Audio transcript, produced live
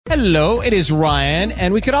Hello, it is Ryan,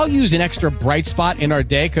 and we could all use an extra bright spot in our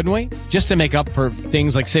day, couldn't we? Just to make up for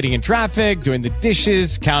things like sitting in traffic, doing the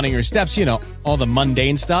dishes, counting your steps, you know, all the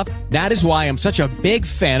mundane stuff. That is why I'm such a big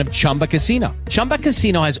fan of Chumba Casino. Chumba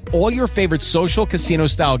Casino has all your favorite social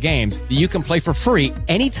casino-style games that you can play for free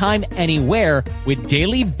anytime, anywhere with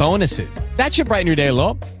daily bonuses. That should brighten your day a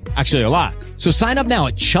little. Actually, a lot. So sign up now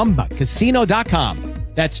at ChumbaCasino.com.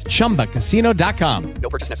 That's ChumbaCasino.com. No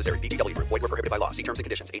purchase necessary. VGW Group. Void where prohibited by law. See terms and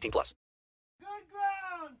conditions. 18+. Good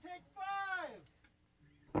ground. Take 5.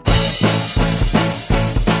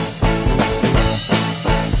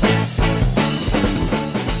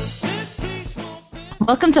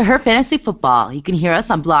 Welcome to Her Fantasy Football. You can hear us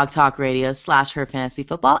on Blog Talk Radio / Her Fantasy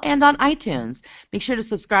Football and on iTunes. Make sure to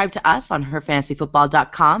subscribe to us on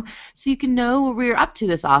herfantasyfootball.com so you can know what we're up to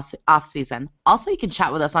this off season. Also, you can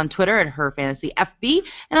chat with us on Twitter at Her Fantasy FB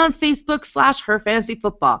and on Facebook / Her Fantasy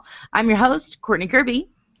Football. I'm your host, Courtney Kirby.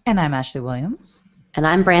 And I'm Ashley Williams. And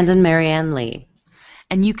I'm Brandon Marianne Lee.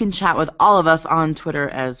 And you can chat with all of us on Twitter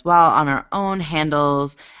as well on our own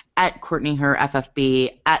handles at Courtney Her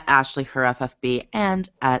FFB, at Ashley Her FFB, and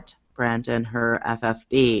at Brandon Her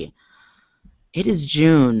FFB. It is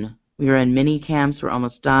June. We are in minicamps. We're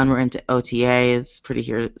almost done. We're into OTAs pretty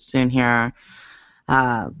soon here.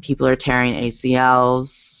 People are tearing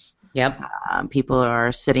ACLs. Yep. People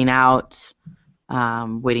are sitting out,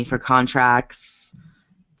 waiting for contracts.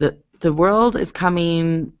 The world is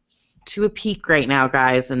coming to a peak right now,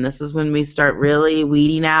 guys, and this is when we start really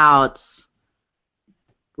weeding out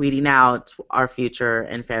our future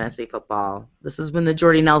in fantasy football. This is when the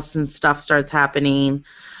Jordy Nelson stuff starts happening.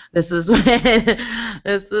 This is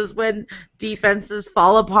when defenses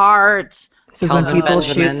fall apart. This is when people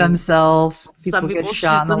shoot themselves. Some get people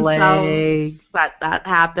shot in the leg. That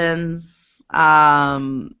happens.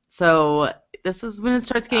 So this is when it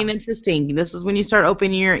starts getting interesting. This is when you start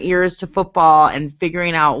opening your ears to football and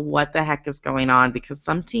figuring out what the heck is going on, because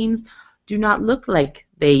some teams do not look like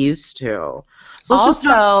they used to. So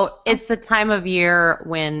also, it's the time of year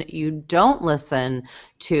when you don't listen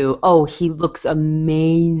to, oh, he looks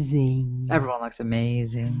amazing. Everyone looks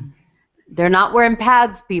amazing. They're not wearing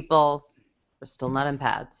pads, people. They're still not in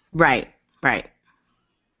pads. Right.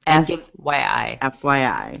 FYI.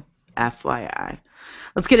 FYI.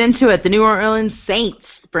 Let's get into it. The New Orleans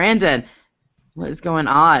Saints. Brandon, what is going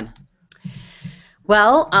on?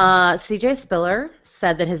 Well, CJ Spiller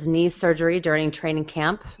said that his knee surgery during training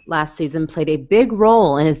camp last season played a big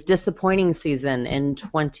role in his disappointing season in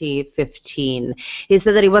 2015. He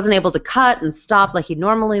said that he wasn't able to cut and stop like he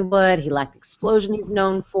normally would. He lacked the explosion he's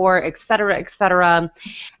known for, et cetera, et cetera.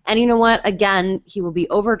 And you know what? Again, he will be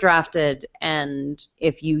overdrafted, and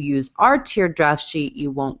if you use our tiered draft sheet,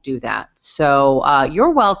 you won't do that. So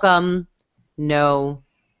you're welcome. No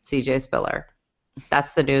CJ Spiller.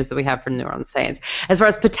 That's the news that we have from the New Orleans Saints. As far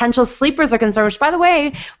as potential sleepers are concerned, which, by the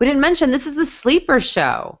way, we didn't mention, this is the sleeper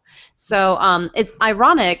show. So it's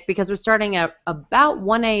ironic because we're starting at about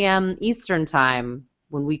 1 a.m. Eastern time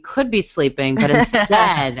when we could be sleeping, but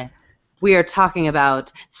instead we are talking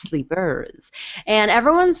about sleepers. And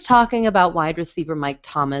everyone's talking about wide receiver Mike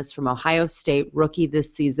Thomas from Ohio State, rookie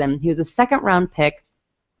this season. He was a second-round pick.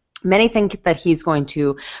 Many think that he's going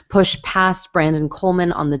to push past Brandon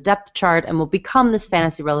Coleman on the depth chart and will become this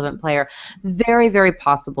fantasy relevant player. Very, very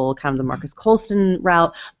possible, kind of the Marcus Colston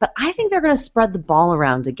route. But I think they're going to spread the ball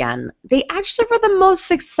around again. They actually were the most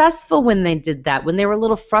successful when they did that, when they were a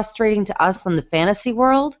little frustrating to us in the fantasy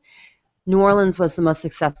world. New Orleans was the most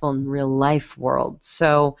successful in real life world.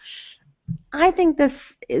 So I think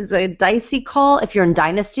this is a dicey call. If you're in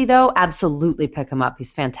Dynasty, though, absolutely pick him up.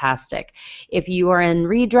 He's fantastic. If you are in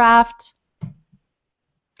redraft,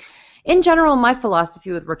 in general, my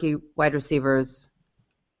philosophy with rookie wide receivers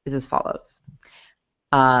is as follows.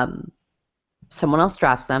 Someone else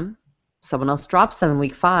drafts them. Someone else drops them in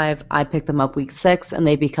week 5. I pick them up week 6, and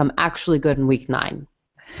they become actually good in week 9.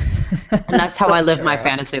 And that's how I live my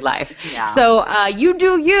fantasy life. Yeah. So you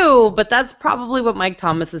do you, but that's probably what Mike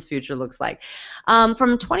Thomas's future looks like.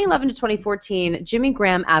 From 2011 to 2014, Jimmy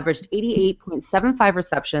Graham averaged 88.75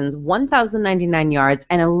 receptions, 1,099 yards,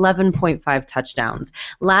 and 11.5 touchdowns.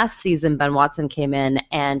 Last season, Ben Watson came in,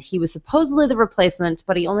 and he was supposedly the replacement,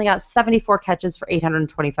 but he only got 74 catches for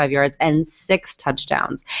 825 yards and 6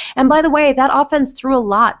 touchdowns. And by the way, that offense threw a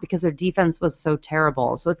lot because their defense was so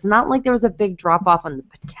terrible. So it's not like there was a big drop-off on the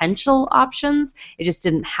potential options. It just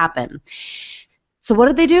didn't happen. So what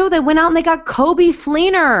did they do? They went out and they got Kobe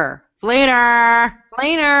Fleener.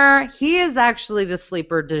 Planer, he is actually the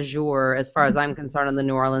sleeper du jour as far as I'm concerned on the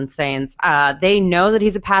New Orleans Saints. They know that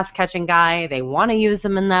he's a pass-catching guy. They want to use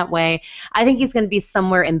him in that way. I think he's going to be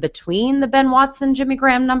somewhere in between the Ben Watson, Jimmy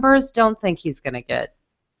Graham numbers. Don't think he's going to get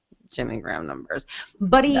Jimmy Graham numbers.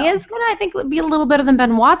 But he is going to, I think, be a little better than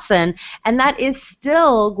Ben Watson, and that is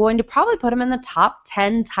still going to probably put him in the top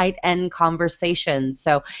 10 tight end conversation.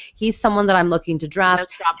 So he's someone that I'm looking to draft.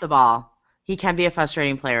 Just drop the ball. He can be a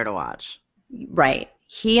frustrating player to watch. Right.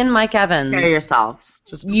 He and Mike Evans. Prepare yourselves.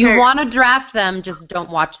 You want to draft them, just don't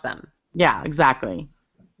watch them. Yeah, exactly.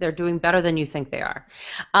 They're doing better than you think they are.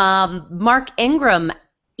 Mark Ingram,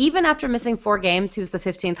 even after missing 4 games, he was the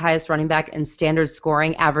 15th highest running back in standard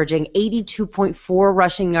scoring, averaging 82.4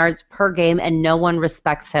 rushing yards per game, and no one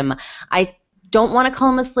respects him. I don't want to call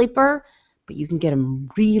him a sleeper, but you can get him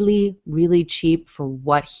really, really cheap for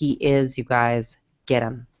what he is, you guys. Get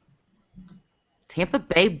him. Tampa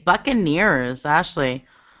Bay Buccaneers, Ashley.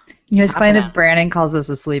 It's funny that Brandon calls this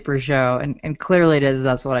a sleeper show, and clearly it is.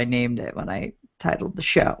 That's what I named it when I titled the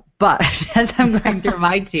show. But as I'm going through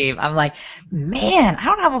my team, I'm like, man, I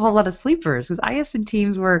don't have a whole lot of sleepers because I have some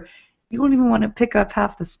teams where you don't even want to pick up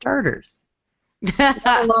half the starters. You do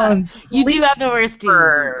have the worst team.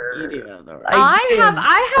 You do have the worst.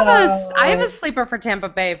 I have a sleeper for Tampa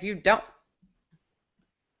Bay. If you don't,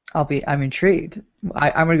 I'm intrigued.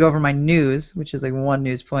 I'm going to go over my news, which is like one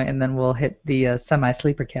news point, and then we'll hit the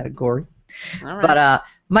semi-sleeper category. all right. But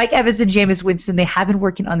Mike Evans and Jameis Winston, they have been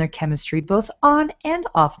working on their chemistry both on and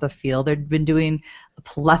off the field. They've been doing a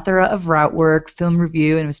plethora of route work, film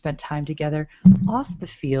review, and have spent time together off the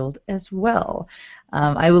field as well.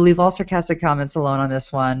 I will leave all sarcastic comments alone on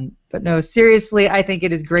this one. But no, seriously, I think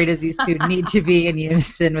it is great as these two need to be in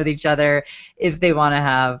unison with each other if they want to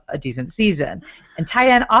have a decent season. And tight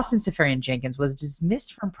end Austin Seferian-Jenkins was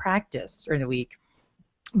dismissed from practice during the week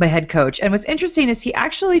by head coach. And what's interesting is he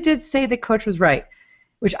actually did say the coach was right,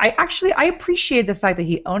 which I appreciate the fact that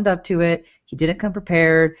he owned up to it. He didn't come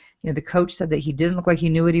prepared. The coach said that he didn't look like he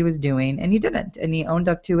knew what he was doing, and he didn't, and he owned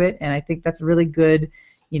up to it. And I think that's a really good,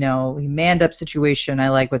 he manned up situation. I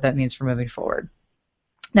like what that means for moving forward.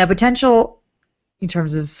 Now, potential in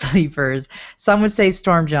terms of sleepers, some would say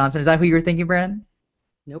Storm Johnson. Is that who you were thinking, Brandon?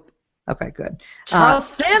 Nope. Okay, good. Charles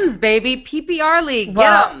Sims, baby, PPR league,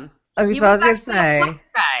 well, get him. Okay, so I was gonna say.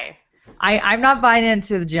 Guy. I'm not buying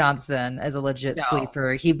into the Johnson as a legit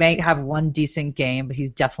sleeper. He may have one decent game, but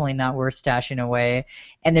he's definitely not worth stashing away.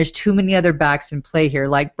 And there's too many other backs in play here.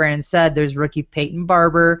 Like Brandon said, there's rookie Peyton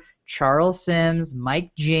Barber, Charles Sims,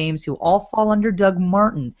 Mike James, who all fall under Doug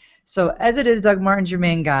Martin. So as it is, Doug Martin's your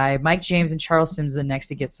main guy. Mike James and Charles Sims are the next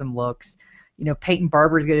to get some looks. Peyton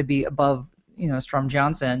Barber is going to be above, Storm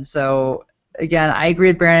Johnson. So, again, I agree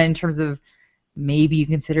with Brandon in terms of maybe you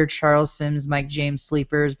consider Charles Sims, Mike James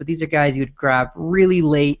sleepers, but these are guys you would grab really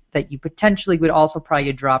late that you potentially would also probably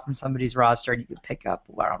get dropped from somebody's roster and you could pick up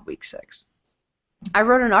around week 6. I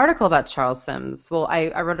wrote an article about Charles Sims. Well,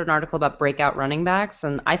 I wrote an article about breakout running backs,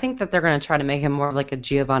 and I think that they're going to try to make him more of like a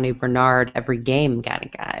Giovanni Bernard every game kind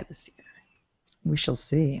of guy this year. We shall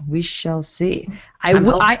see. We shall see. I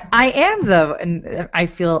am, though, and I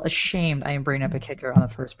feel ashamed I am bringing up a kicker on the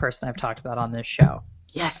first person I've talked about on this show.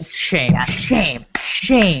 Yes. Shame.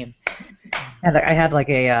 And I had like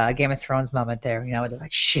a Game of Thrones moment there, where they're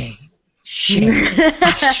like, shame.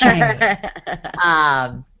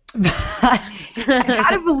 But I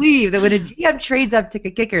gotta believe that when a GM trades up to take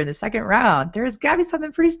a kicker in the second round, there's gotta be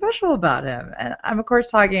something pretty special about him. And I'm of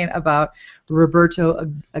course talking about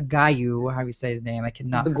Roberto Aguayo, how do you say his name? I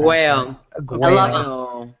cannot pronounce it. Aguayo. I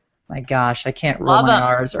love him. My gosh, I can't roll my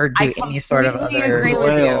R's or do any sort of other. Agree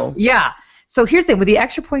with you. Yeah. So here's the thing. With the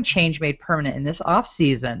extra point change made permanent in this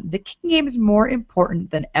offseason, the kicking game is more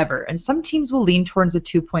important than ever. And some teams will lean towards a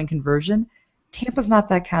 2-point conversion. Tampa's not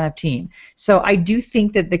that kind of team. So I do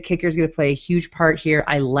think that the kicker is going to play a huge part here.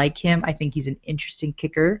 I like him. I think he's an interesting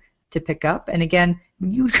kicker to pick up. And again,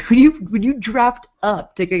 when you draft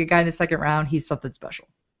up to kick a guy in the second round, he's something special.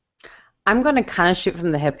 I'm going to kind of shoot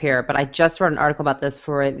from the hip here, but I just wrote an article about this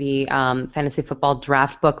for the Fantasy Football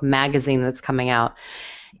Draft Book magazine that's coming out.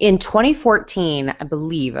 In 2014, I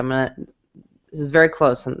believe, this is very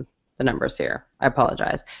close on the numbers here. I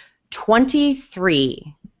apologize.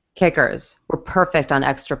 23 kickers were perfect on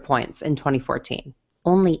extra points in 2014.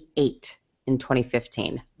 Only 8 in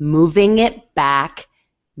 2015. Moving it back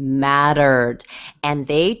mattered. And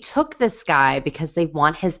they took this guy because they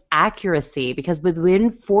want his accuracy, because within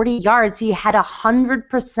 40 yards, he had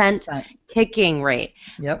 100% kicking rate.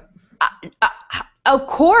 Yep. Of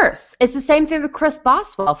course. It's the same thing with Chris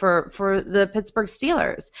Boswell for the Pittsburgh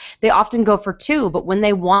Steelers. They often go for 2, but when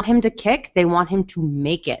they want him to kick, they want him to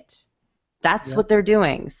make it. That's what they're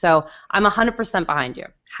doing. So I'm 100% behind you.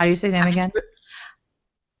 How do you say his name again?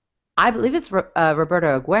 I believe it's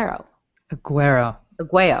Roberto Aguero. Aguero.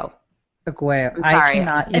 Aguayo. Aguero. I'm sorry. I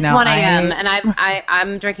cannot, it's 1 a.m. and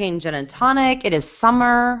I'm drinking gin and tonic. It is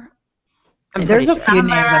summer. There's a few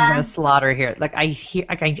names I'm going to slaughter here. Like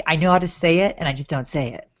I know how to say it, and I just don't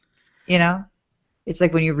say it. You know, it's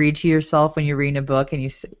like when you read to yourself when you're reading a book, and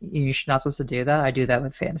you're not supposed to do that. I do that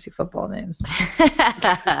with fantasy football names.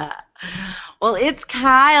 Well, it's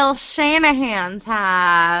Kyle Shanahan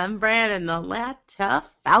time. Brandon, the Atlanta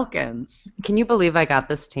Falcons. Can you believe I got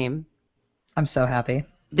this team? I'm so happy.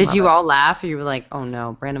 Did you all laugh, or you were like, "Oh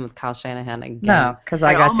no, Brandon with Kyle Shanahan again"? No, because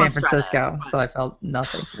I got San Francisco, so I felt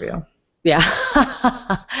nothing for you. Yeah.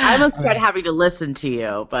 I almost tried having to listen to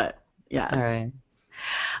you, but yes. All right.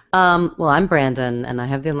 Well, I'm Brandon, and I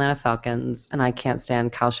have the Atlanta Falcons, and I can't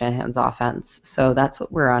stand Kyle Shanahan's offense, so that's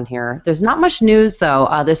what we're on here. There's not much news, though.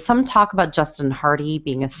 There's some talk about Justin Hardy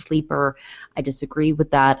being a sleeper. I disagree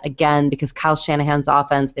with that, again, because Kyle Shanahan's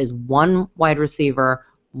offense is one wide receiver,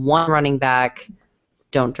 one running back.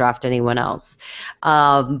 Don't draft anyone else.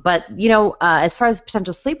 But, as far as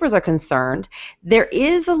potential sleepers are concerned, there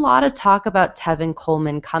is a lot of talk about Tevin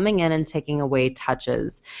Coleman coming in and taking away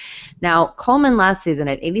touches. Now, Coleman last season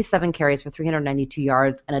had 87 carries for 392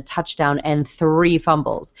 yards and a touchdown and 3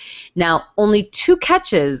 fumbles. Now, only 2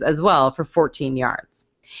 catches as well for 14 yards.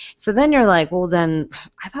 So then you're like, well, then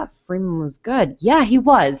I thought Freeman was good. Yeah, he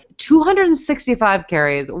was. 265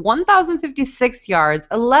 carries, 1,056 yards,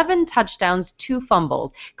 11 touchdowns, 2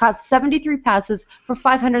 fumbles, caught 73 passes for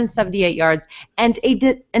 578 yards, and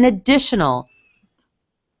an additional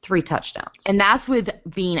 3 touchdowns. And that's with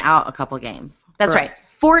being out a couple games. That's right.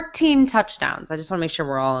 14 touchdowns. I just want to make sure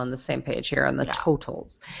we're all on the same page here on the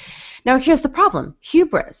totals. Now, here's the problem.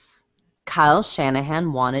 Hubris. Kyle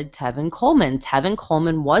Shanahan wanted Tevin Coleman. Tevin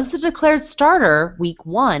Coleman was the declared starter week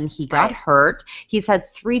 1. He got hurt. He's had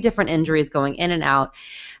 3 different injuries going in and out.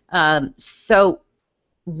 So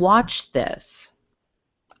watch this.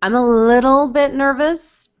 I'm a little bit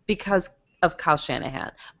nervous because of Kyle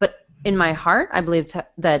Shanahan. But in my heart, I believe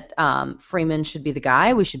that Freeman should be the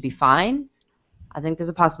guy. We should be fine. I think there's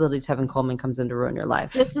a possibility Tevin Coleman comes in to ruin your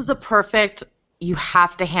life. This is you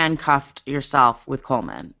have to handcuff yourself with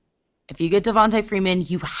Coleman. If you get Devontae Freeman,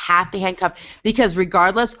 you have to handcuff, because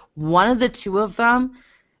regardless, one of the 2 of them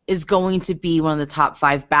is going to be one of the top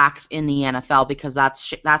 5 backs in the NFL, because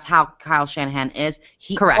that's how Kyle Shanahan is.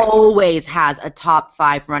 He always has a top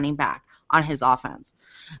 5 running back on his offense.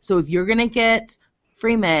 So if you're going to get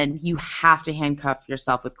Freeman, you have to handcuff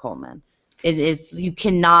yourself with Coleman. You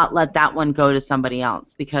cannot let that one go to somebody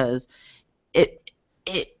else, because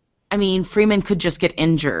Freeman could just get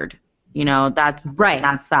injured. That's right.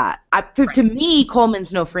 That's that. To me,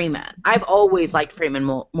 Coleman's no Freeman. I've always liked Freeman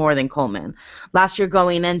more than Coleman. Last year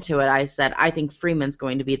going into it, I said, I think Freeman's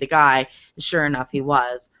going to be the guy. Sure enough, he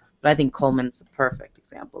was. But I think Coleman's a perfect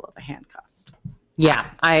example of a handcuff. Yeah,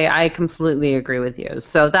 I completely agree with you.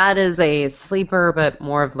 So that is a sleeper, but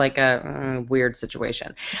more of like a weird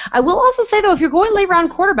situation. I will also say, though, if you're going late round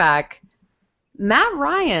quarterback, Matt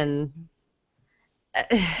Ryan...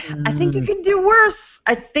 I think you could do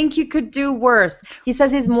worse. He says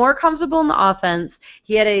he's more comfortable in the offense.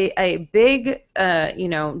 He had a big,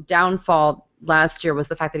 downfall last year was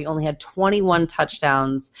the fact that he only had 21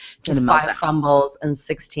 touchdowns to 5 fumbles and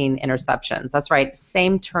 16 interceptions. That's right,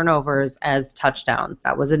 same turnovers as touchdowns.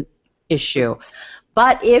 That was an issue.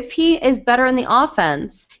 But if he is better in the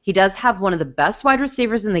offense, he does have one of the best wide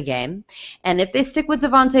receivers in the game. And if they stick with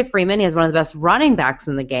Devontae Freeman, he has one of the best running backs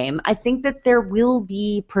in the game. I think that there will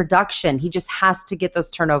be production. He just has to get those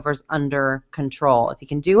turnovers under control. If he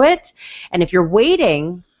can do it, and if you're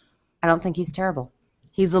waiting, I don't think he's terrible.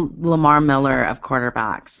 He's a Lamar Miller of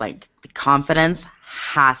quarterbacks. Like, the confidence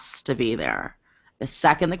has to be there. The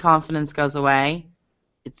second the confidence goes away,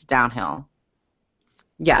 it's downhill.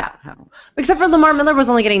 Yeah, except for Lamar Miller was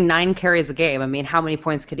only getting 9 carries a game. I mean, how many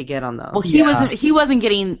points could he get on those? Well, he wasn't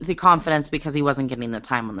getting the confidence because he wasn't getting the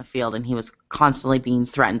time on the field, and he was constantly being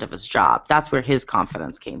threatened of his job. That's where his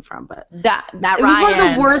confidence came from. But Matt Ryan, was one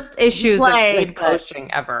of the worst issues of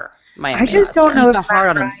coaching ever. I just don't know if hard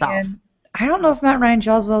on himself. I don't know if Matt Ryan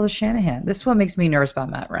gels well with Shanahan. This is what makes me nervous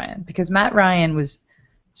about Matt Ryan, because Matt Ryan was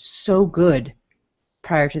so good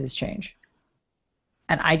prior to this change.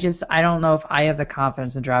 And I don't know if I have the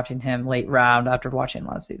confidence in drafting him late round after watching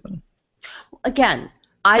last season. Again,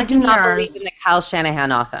 I do not believe in the Kyle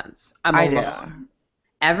Shanahan offense. I do.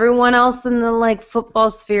 everyone else in the football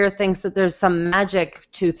sphere thinks that there's some magic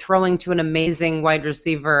to throwing to an amazing wide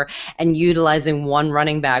receiver and utilizing one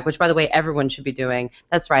running back, which, by the way, everyone should be doing.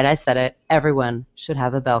 That's right, I said it. Everyone should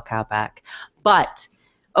have a bell cow back. But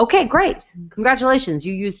okay, great. Congratulations.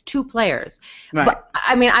 You used 2 players. Right. But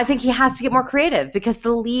I think he has to get more creative because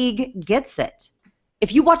the league gets it.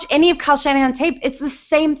 If you watch any of Kyle Shanahan tape, it's the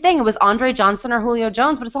same thing. It was Andre Johnson or Julio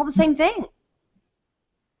Jones, but it's all the same thing.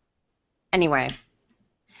 Anyway,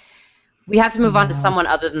 we have to move on to someone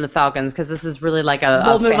other than the Falcons because this is really like a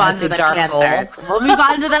We'll move on to fantasy the dark Panthers. hole. We'll move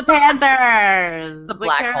on to the Panthers. The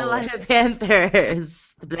black hole. Carolina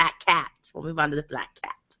Panthers. The Black Cat. We'll move on to the Black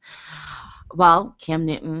Cat. Well, Cam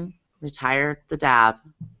Newton retired the dab.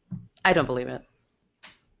 I don't believe it.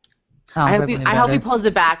 Oh, I hope he pulls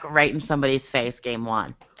it back right in somebody's face game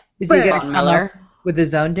 1. Is he going to Von come Miller. up with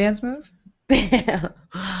his own dance move?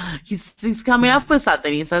 he's coming up with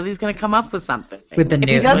something. He says he's going to come up with something. With the new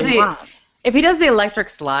If he does the electric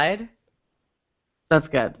slide, That's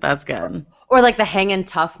good. That's good. or like the hanging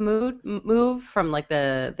tough move from like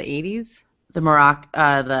the 80s, The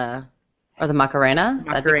the or the Macarena.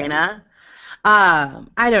 That'd be good. Macarena.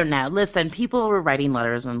 I don't know. Listen, people were writing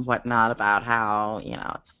letters and whatnot about how,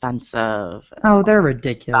 it's offensive. Oh, they're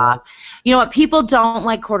ridiculous. You know what? People don't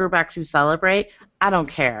like quarterbacks who celebrate. I don't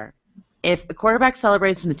care. If the quarterback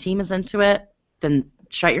celebrates and the team is into it, then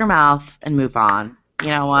shut your mouth and move on. You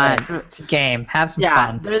know what? It's a game. Have some Yeah,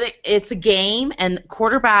 fun. it's a game, and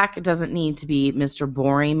quarterback doesn't need to be Mr.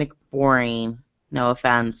 Boring McBoring. No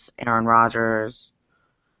offense, Aaron Rodgers,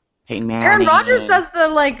 Peyton Manning. Aaron Rodgers does the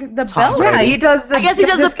Tom bell. Brady. Yeah, he does the. I guess he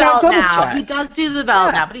does the discount belt double now. check. He does do the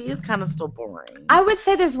belt now, but he is kind of still boring. I would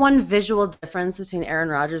say there's one visual difference between Aaron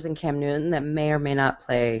Rodgers and Cam Newton that may or may not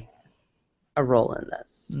play a role in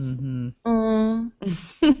this. Mm-hmm.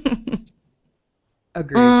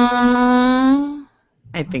 Agreed.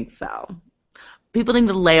 I think so. People need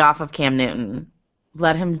to lay off of Cam Newton.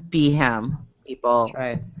 Let him be him, people. That's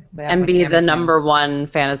right. And be the number 1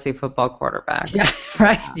 fantasy football quarterback. Yeah,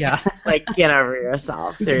 right. Yeah. Like, get over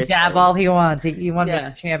yourself. He can Seriously. dab all he wants. He won me Yeah.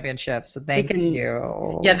 some championships, so thank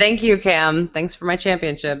you. Yeah, thank you, Cam. Thanks for my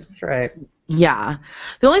championships. That's right. Yeah.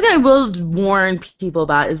 The only thing I will warn people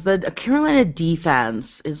about is the Carolina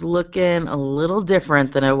defense is looking a little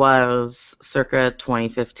different than it was circa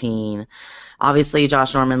 2015. Obviously,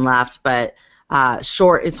 Josh Norman left, but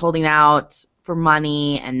Short is holding out for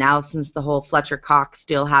money, and now since the whole Fletcher Cox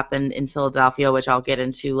deal happened in Philadelphia, which I'll get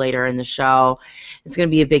into later in the show, it's going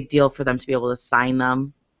to be a big deal for them to be able to sign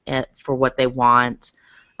them for what they want.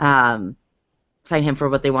 Sign him for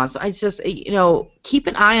what they want. So it's just, keep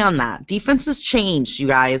an eye on that. Defense has changed, you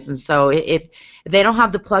guys, and so if they don't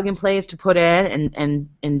have the plug and plays to put in,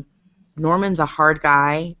 and Norman's a hard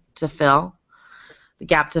guy to fill, the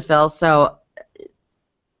gap to fill, so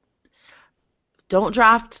don't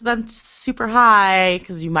draft them super high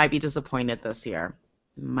because you might be disappointed this year.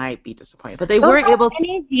 Might be disappointed, but they were able to.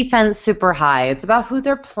 Any defense super high. It's about who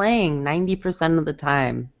they're playing 90% of the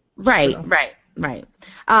time. Right.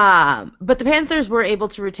 But the Panthers were able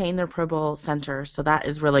to retain their Pro Bowl center, so that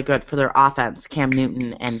is really good for their offense. Cam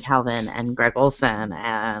Newton and Calvin and Greg Olsen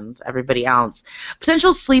and everybody else.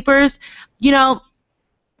 Potential sleepers,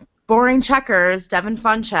 boring checkers, Devin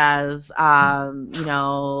Funchess.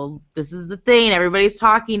 This is the thing. Everybody's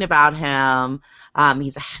talking about him.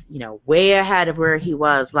 He's way ahead of where he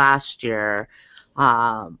was last year.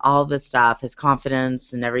 All of this stuff, his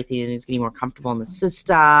confidence and everything, he's getting more comfortable in the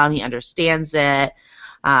system. He understands it.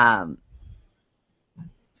 Fine.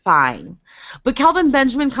 But Kelvin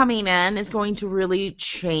Benjamin coming in is going to really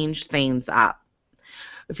change things up.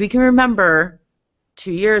 If we can remember,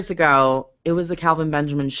 2 years ago, it was the Kelvin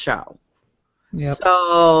Benjamin show. Yep.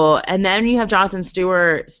 So, and then you have Jonathan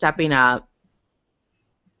Stewart stepping up.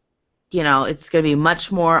 It's going to be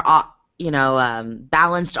much more,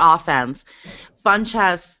 balanced offense.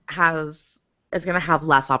 Funchess is going to have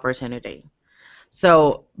less opportunity.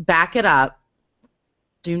 So back it up.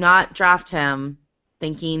 Do not draft him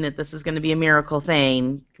thinking that this is going to be a miracle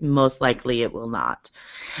thing. Most likely it will not.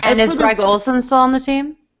 And is Greg Olsen still on the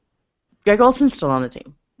team? Greg Olsen's still on the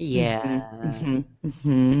team. Yeah.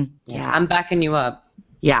 Yeah. I'm backing you up.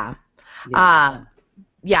 Yeah.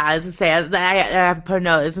 As I say, I have to put a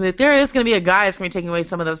note. If there is going to be a guy that's going to be taking away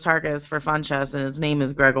some of those targets for Funchess, and his name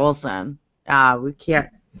is Greg Olsen. We can't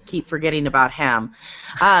keep forgetting about him.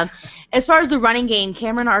 As far as the running game,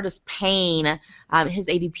 Cameron Artis-Payne, his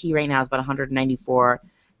ADP right now is about 194.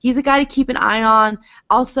 He's a guy to keep an eye on.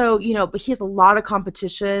 Also, but he has a lot of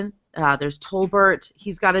competition. There's Tolbert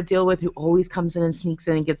he's got to deal with, who always comes in and sneaks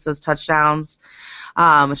in and gets those touchdowns,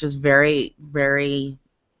 which is very, very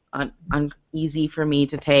easy for me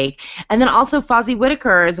to take. And then also Fozzie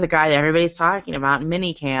Whitaker is the guy that everybody's talking about in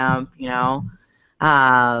minicamp,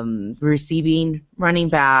 receiving running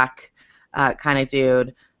back kind of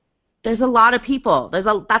dude. There's a lot of people. That's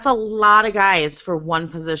a lot of guys for one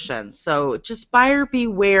position. So just buyer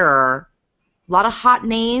beware. A lot of hot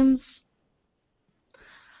names.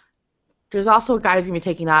 There's also a guy who's going to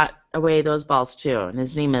be taking away those balls too, and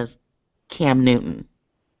his name is Cam Newton.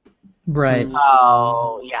 Right.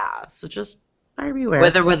 So, yeah. So just buyer beware.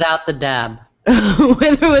 With or without the dab.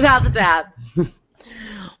 With or without the dab.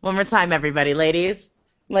 One more time, everybody. Ladies,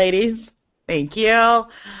 thank you.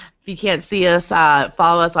 If you can't see us,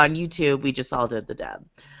 follow us on YouTube. We just all did the dab.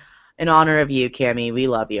 In honor of you, Cammie, we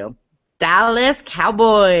love you. Dallas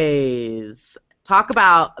Cowboys. Talk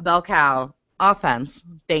about a bell cow offense.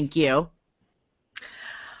 Thank you.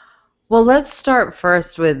 Well, let's start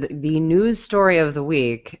first with the news story of the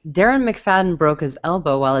week. Darren McFadden broke his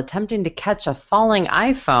elbow while attempting to catch a falling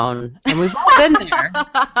iPhone, and we've all been there. We've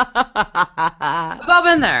all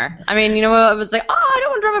been there. I mean, it's like, I don't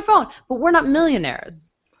want to drop my phone, but we're not millionaires.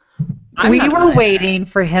 We were waiting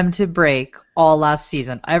for him to break all last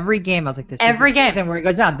season. Every game, I was like, this is the season where he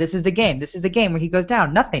goes down. This is the game. This is the game where he goes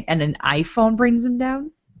down. Nothing. And an iPhone brings him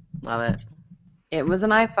down? Love it. It was an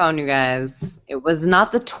iPhone, you guys. It was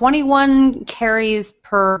not the 21 carries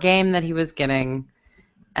per game that he was getting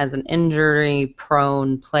as an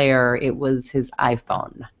injury-prone player. It was his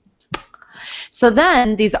iPhone. So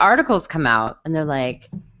then these articles come out, and they're like,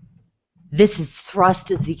 this has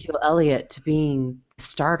thrust Ezekiel Elliott to being a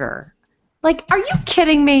starter. Like, are you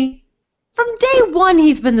kidding me? From day one,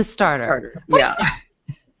 he's been the starter. Yeah.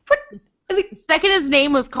 Second his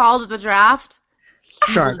name was called at the draft.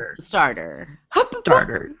 Starter.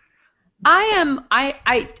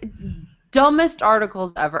 I dumbest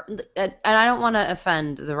articles ever, and I don't want to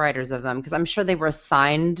offend the writers of them because I'm sure they were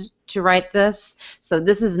assigned to write this, so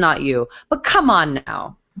this is not you. But come on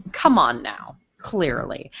now.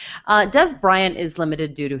 Clearly. Des Bryant is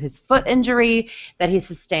limited due to his foot injury that he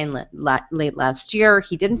sustained late last year.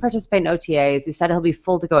 He didn't participate in OTAs. He said he'll be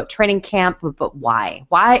full to go at training camp, but why?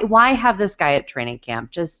 Why have this guy at training camp?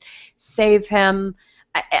 Just save him.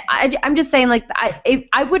 I'm just saying, like,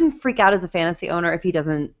 I wouldn't freak out as a fantasy owner if he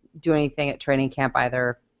doesn't do anything at training camp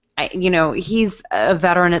either. He's a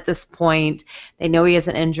veteran at this point. They know he has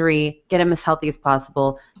an injury. Get him as healthy as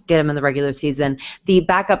possible. Get him in the regular season. The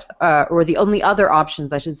backups, or the only other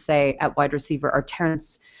options, I should say, at wide receiver are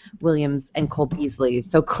Terrence Williams and Cole Beasley.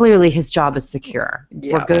 So clearly his job is secure.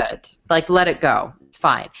 Yeah. We're good. Like, let it go. It's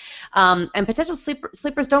fine. And potential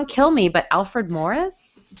sleepers don't kill me, but Alfred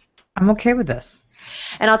Morris? I'm okay with this.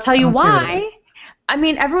 And I'll tell you why. I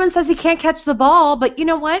mean, everyone says he can't catch the ball, but you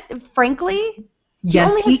know what? Frankly...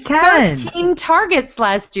 Yes, he can. 13 targets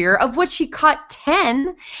last year, of which he caught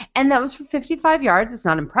 10, and that was for 55 yards. It's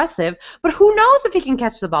not impressive, but who knows if he can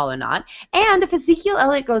catch the ball or not. And if Ezekiel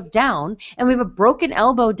Elliott goes down and we have a broken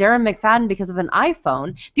elbow Darren McFadden because of an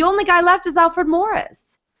iPhone, the only guy left is Alfred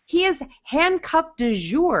Morris. He is handcuffed de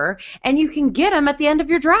jour, and you can get him at the end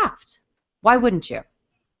of your draft. Why wouldn't you?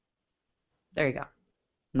 There you go.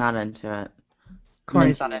 Not into it.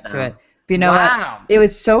 Corey's not into it. But you know what? It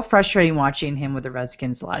was so frustrating watching him with the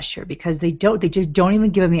Redskins last year because they just don't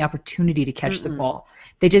even give him the opportunity to catch the ball.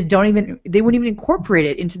 They wouldn't even incorporate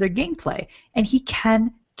it into their gameplay. And he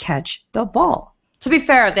can catch the ball. To be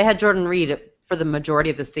fair, they had Jordan Reed for the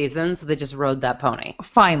majority of the season, so they just rode that pony.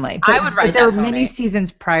 Finally. I would ride that pony. But there were many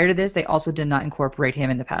seasons prior to this, they also did not incorporate him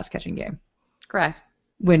in the pass catching game. Correct.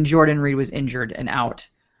 When Jordan Reed was injured and out.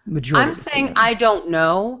 I'm saying I don't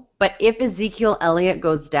know, but if Ezekiel Elliott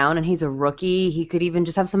goes down and he's a rookie, he could even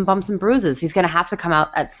just have some bumps and bruises. He's going to have to come out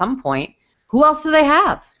at some point. Who else do they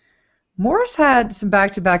have? Morris had some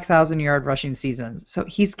back-to-back 1,000-yard rushing seasons, so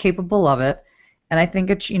he's capable of it, and I think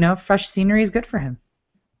fresh scenery is good for him.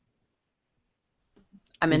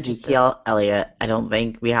 I'm interested. Ezekiel Elliott. I don't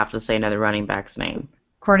think we have to say another running back's name.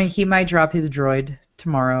 Courtney, he might drop his droid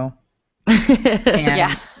tomorrow,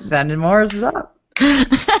 and then Morris is up.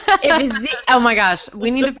 Oh my gosh,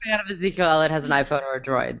 we need to find out if Ezekiel Elliott has an iPhone or a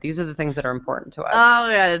droid. These are the things that are important to us.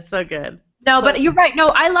 Oh yeah, it's so good. No, but you're right. No,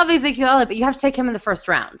 I love Ezekiel Elliott, but you have to take him in the first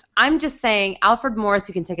round. I'm just saying Alfred Morris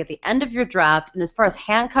you can take at the end of your draft, and as far as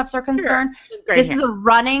handcuffs are concerned, this is a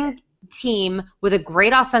running team with a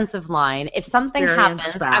great offensive line. If something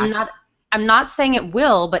happens, I'm not saying it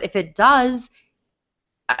will, but if it does,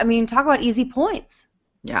 I mean, talk about easy points.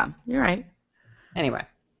 Yeah, you're right. Anyway.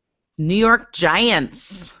 New York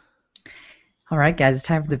Giants. All right, guys, it's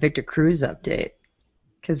time for the Victor Cruz update.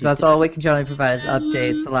 Because that's all we can generally provide is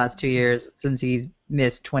updates the last 2 years since he's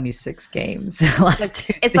missed 26 games.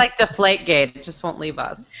 It's like Deflategate. It just won't leave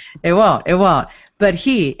us. It won't. But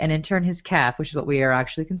he, and in turn his calf, which is what we are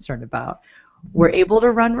actually concerned about, were able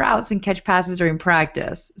to run routes and catch passes during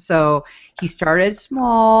practice. So he started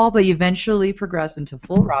small, but eventually progressed into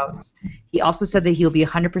full routes. He also said that he'll be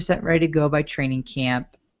 100% ready to go by training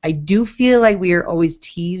camp. I do feel like we are always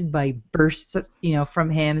teased by bursts, from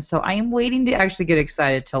him. So I am waiting to actually get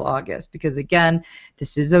excited till August because, again,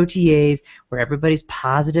 this is OTAs where everybody's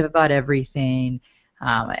positive about everything.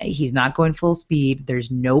 He's not going full speed. There's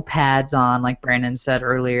no pads on, like Brandon said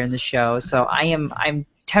earlier in the show. So I'm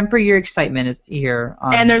temper your excitement is here.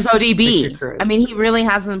 And there's ODB. I mean, he really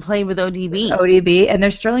hasn't played with ODB. There's ODB, and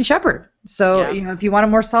there's Sterling Shepard. So, if you want a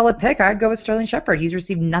more solid pick, I'd go with Sterling Shepard. He's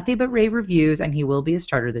received nothing but rave reviews, and he will be a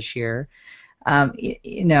starter this year. On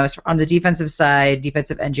the defensive side,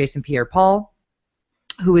 defensive end Jason Pierre-Paul,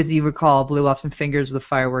 who, as you recall, blew off some fingers with a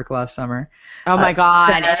firework last summer. Oh, my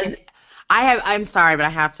God. I'm sorry, but I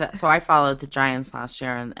have to. So I followed the Giants last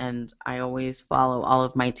year, and I always follow all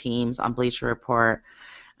of my teams on Bleacher Report.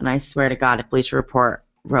 And I swear to God, if Bleacher Report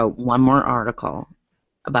wrote one more article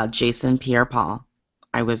about Jason Pierre-Paul,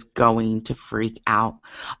 I was going to freak out.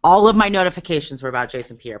 All of my notifications were about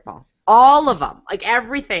Jason Pierre-Paul. All of them. Like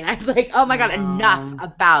everything. I was like, oh my God, enough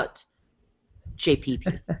about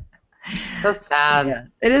JPP. So sad. Yeah,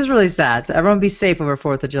 it is really sad. So everyone be safe over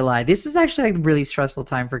 4th of July. This is actually a really stressful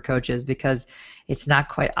time for coaches because it's not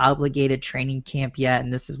quite obligated training camp yet,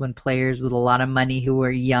 and this is when players with a lot of money who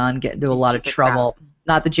are young get into a lot of trouble.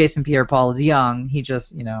 Not that Jason Pierre-Paul is young. He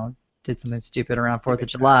just, did something stupid around 4th of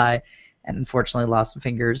July and unfortunately lost some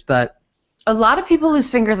fingers. But a lot of people lose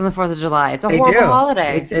fingers on the 4th of July. It's a horrible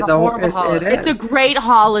holiday. It's a horrible holiday. It's a great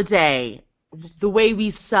holiday. The way we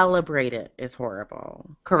celebrate it is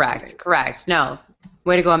horrible. Correct. No.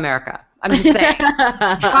 Way to go, America. I'm just saying.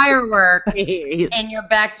 Fireworks in your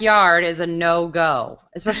backyard is a no-go,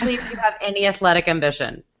 especially if you have any athletic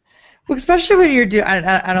ambition. Well, especially when you're doing,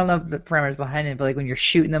 I don't know the parameters behind it, but like when you're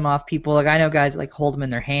shooting them off people, like I know guys that, like hold them in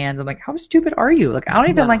their hands. I'm like, how stupid are you? Like I don't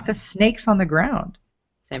even like the snakes on the ground.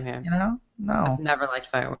 Same here. No. I've never liked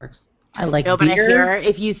fireworks. I like but I beer. hear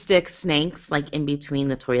if you stick snakes like in between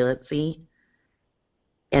the toilet seat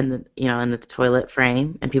and the in the toilet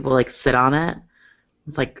frame, and people like sit on it,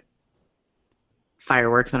 it's like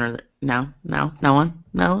fireworks under the no one.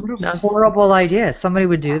 What a horrible idea. Somebody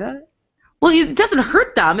would do that? Well, it doesn't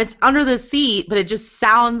hurt them. It's under the seat, but it just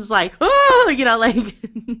sounds like, oh, like.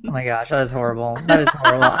 Oh my gosh, that is horrible. That is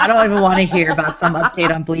horrible. I don't even want to hear about some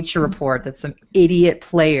update on Bleacher Report that some idiot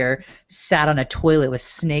player sat on a toilet with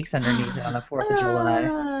snakes underneath it on the 4th of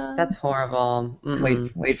July. That's horrible.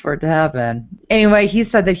 Wait for it to happen. Anyway, he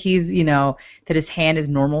said that he's, that his hand is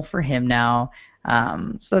normal for him now.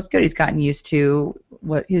 So that's good. He's gotten used to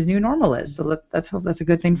what his new normal is. So let's hope that's a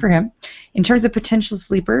good thing for him. In terms of potential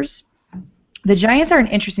sleepers, the Giants are in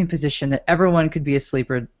an interesting position that everyone could be a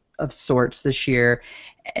sleeper of sorts this year,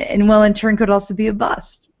 and in turn could also be a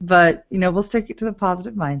bust. But, we'll stick to the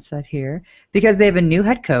positive mindset here because they have a new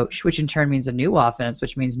head coach, which in turn means a new offense,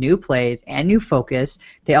 which means new plays and new focus.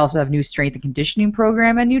 They also have new strength and conditioning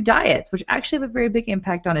program and new diets, which actually have a very big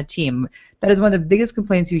impact on a team. That is one of the biggest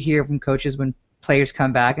complaints you hear from coaches when players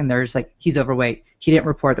come back and they're just like, he's overweight. He didn't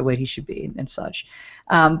report the weight he should be and such.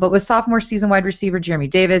 But with sophomore season wide receiver Jeremy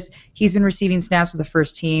Davis, he's been receiving snaps with the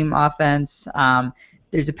first team offense.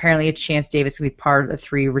 There's apparently a chance Davis could be part of the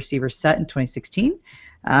 3-receiver set in 2016.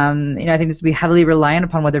 I think this will be heavily reliant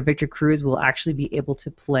upon whether Victor Cruz will actually be able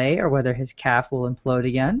to play or whether his calf will implode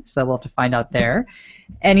again. So we'll have to find out there.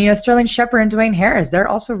 And, Sterling Shepard and Dwayne Harris, they're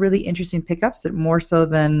also really interesting pickups that more so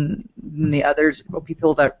than the others,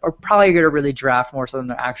 people that are probably going to really draft more so than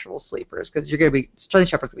the actual sleepers because Sterling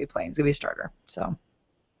Shepard's going to be playing. He's going to be a starter. So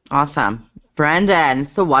awesome. Brendan,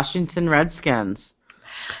 it's the Washington Redskins.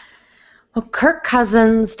 Well, Kirk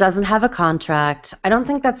Cousins doesn't have a contract. I don't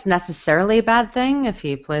think that's necessarily a bad thing if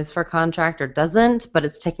he plays for a contract or doesn't, but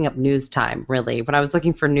it's taking up news time, really. When I was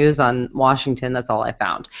looking for news on Washington, that's all I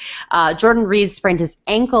found. Jordan Reed sprained his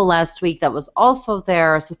ankle last week. That was also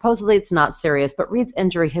there. Supposedly it's not serious, but Reed's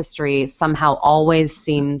injury history somehow always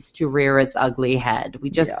seems to rear its ugly head. We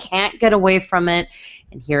just can't get away from it.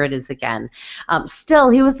 And here it is again. Still,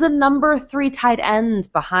 he was the number 3 tight end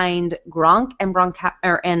behind Gronk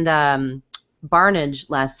and Barnage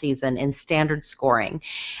last season in standard scoring.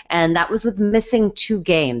 And that was with missing 2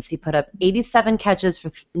 games. He put up 87 catches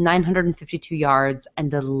for 952 yards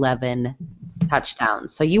and 11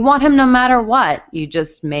 touchdowns. So you want him no matter what. You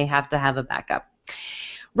just may have to have a backup.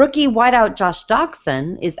 Rookie wideout Josh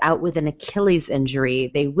Doxson is out with an Achilles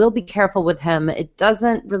injury. They will be careful with him. It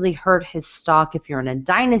doesn't really hurt his stock if you're in a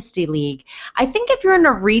dynasty league. I think if you're in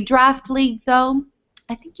a redraft league, though,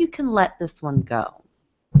 I think you can let this one go.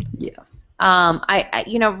 Yeah.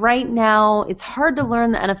 Right now it's hard to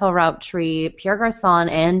learn the NFL route tree. Pierre Garçon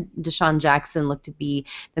and Deshaun Jackson look to be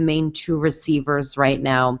the main two receivers right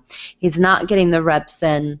now. He's not getting the reps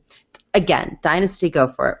in. Again, dynasty, go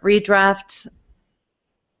for it. Redraft,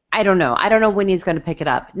 I don't know. I don't know when he's going to pick it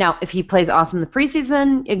up. Now, if he plays awesome in the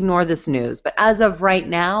preseason, ignore this news. But as of right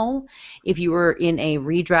now, if you were in a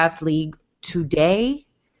redraft league today,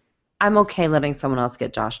 I'm okay letting someone else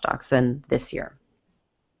get Josh Doxson this year.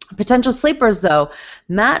 Potential sleepers, though,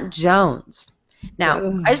 Matt Jones.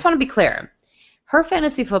 Now, I just want to be clear. Her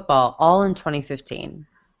fantasy football, all in 2015,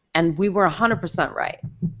 and we were 100% right.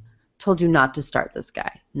 Told you not to start this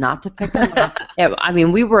guy, not to pick him up.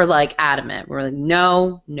 We were like adamant. We were like,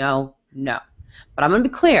 no, no, no. But I'm going to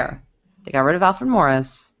be clear. They got rid of Alfred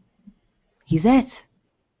Morris. He's it.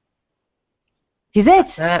 He's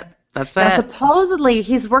it. That's now, it. supposedly,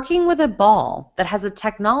 he's working with a ball that has a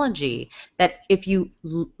technology that if you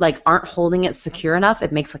aren't holding it secure enough,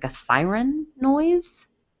 it makes like a siren noise.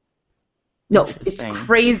 No, it's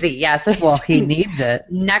crazy. Yeah, so he needs it.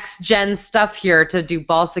 Next gen stuff here to do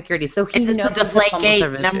ball security. So he is this a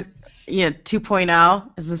Deflategate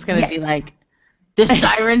 2.0? Is this going to be like the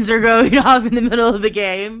sirens are going off in the middle of the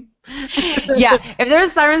game? Yeah, if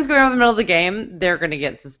there's sirens going on in the middle of the game, they're going to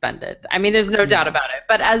get suspended. I mean, there's no doubt about it.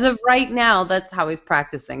 But as of right now, that's how he's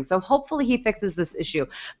practicing. So hopefully he fixes this issue.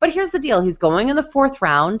 But here's the deal. He's going in the 4th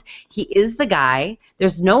round. He is the guy.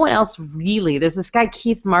 There's no one else really. There's this guy,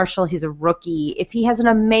 Keith Marshall. He's a rookie. If he has an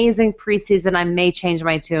amazing preseason, I may change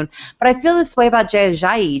my tune. But I feel this way about Jay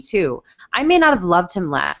Ajayi, too. I may not have loved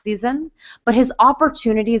him last season, but his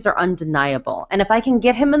opportunities are undeniable. And if I can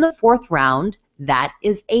get him in the 4th round, that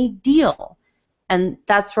is a deal. And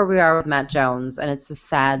that's where we are with Matt Jones, and it's a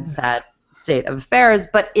sad, sad state of affairs,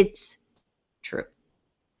 but it's true.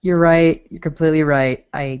 You're right. You're completely right.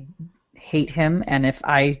 I hate him, and if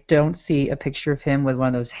I don't see a picture of him with one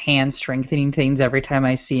of those hand-strengthening things every time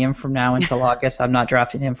I see him from now until August, I'm not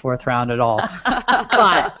drafting him 4th round at all.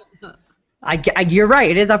 But you're right.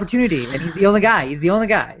 It is opportunity, and he's the only guy. He's the only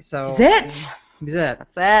guy. So He's it.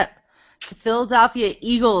 That's it. The Philadelphia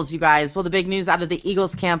Eagles, you guys. Well, the big news out of the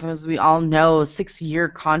Eagles camp, as we all know, 6-year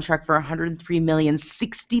contract for $103 million,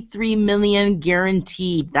 $63 million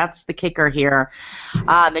guaranteed. That's the kicker here.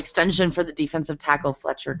 Extension for the defensive tackle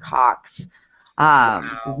Fletcher Cox.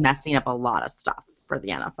 This is messing up a lot of stuff for the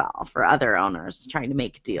NFL, for other owners trying to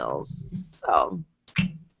make deals. So,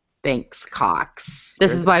 thanks, Cox.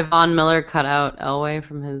 This is why Von Miller cut out Elway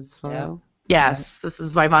from his photo. Yes, this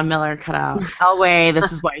is why Von Miller cut out Elway.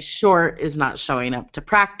 This is why Short is not showing up to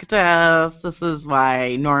practice. This is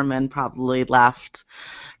why Norman probably left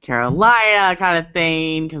Carolina, kind of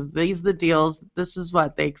thing, because these are the deals. This is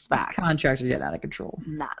what they expect. This contract is getting out of control.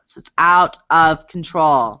 Nuts. It's out of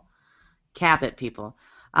control. Cap it, people.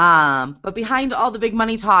 But behind all the big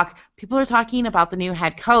money talk, people are talking about the new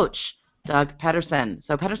head coach, Doug Pederson.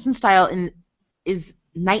 So Pederson's style is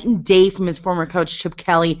night and day from his former coach, Chip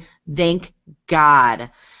Kelly. Thank God.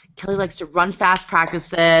 Kelly likes to run fast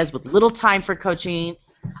practices with little time for coaching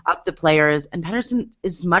up the players. And Pederson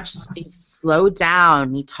he's slowed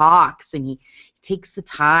down. He talks and he takes the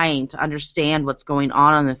time to understand what's going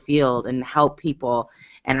on the field and help people.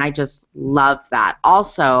 And I just love that.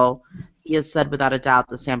 Also, he has said without a doubt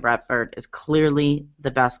that Sam Bradford is clearly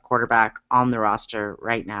the best quarterback on the roster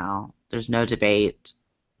right now. There's no debate.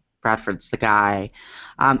 Bradford's the guy.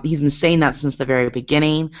 He's been saying that since the very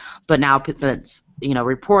beginning, but now since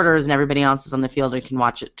reporters and everybody else is on the field and can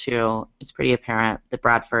watch it too, it's pretty apparent that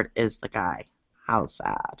Bradford is the guy. How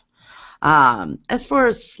sad. As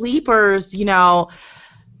for sleepers, we all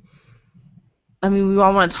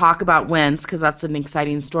want to talk about Wentz because that's an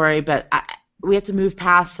exciting story, but we have to move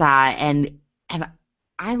past that. And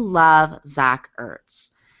I love Zach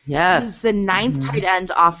Ertz. Yes. He's the 9th tight end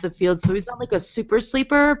off the field, so he's not like a super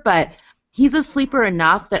sleeper, but he's a sleeper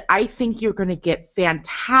enough that I think you're going to get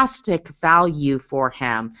fantastic value for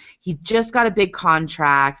him. He just got a big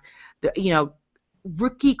contract.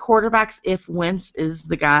 Rookie quarterbacks, if Wentz is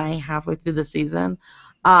the guy halfway through the season,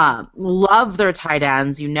 love their tight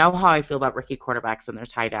ends. You know how I feel about rookie quarterbacks and their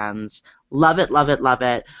tight ends. Love it, love it, love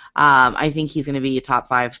it. I think he's going to be a top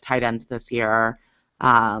 5 tight end this year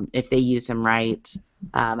if they use him right.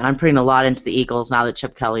 And I'm putting a lot into the Eagles now that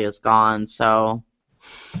Chip Kelly is gone. So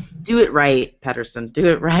do it right, Pederson. Do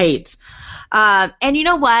it right. And you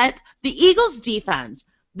know what? The Eagles defense,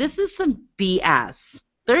 this is some BS.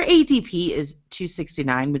 Their ADP is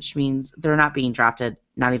 269, which means they're not being drafted,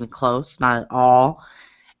 not even close, not at all.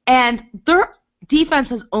 And their defense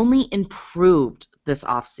has only improved this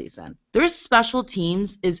offseason. Their special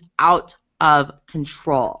teams is out of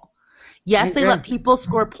control. Yes, they let people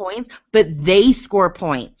score points, but they score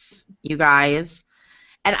points, you guys.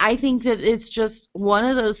 And I think that it's just one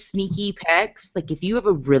of those sneaky picks. Like, if you have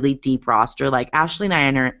a really deep roster, like Ashley and I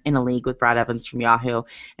are in a league with Brad Evans from Yahoo,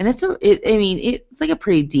 and it's like a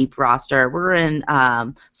pretty deep roster. We're in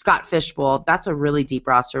Scott Fishbowl. That's a really deep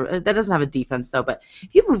roster. That doesn't have a defense, though. But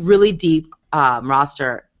if you have a really deep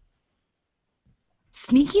roster,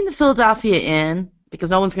 sneaking the Philadelphia in,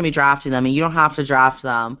 because no one's going to be drafting them, and you don't have to draft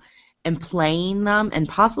them, and playing them and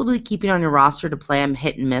possibly keeping on your roster to play them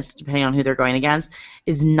hit and miss depending on who they're going against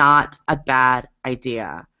is not a bad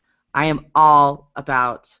idea. I am all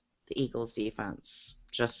about the Eagles defense.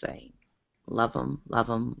 Just saying. Love them, love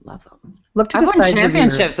them, love them. Look to I've the won sides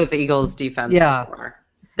championships with the Eagles defense before.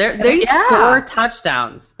 They score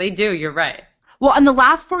touchdowns. They do, you're right. Well, and the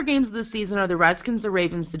last 4 games of the season are the Redskins, the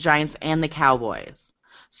Ravens, the Giants, and the Cowboys.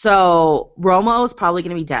 So Romo is probably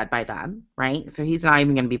going to be dead by then, right? So he's not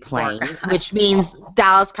even going to be playing, which means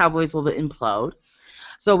Dallas Cowboys will implode.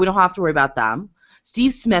 So we don't have to worry about them.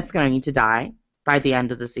 Steve Smith's going to need to die by the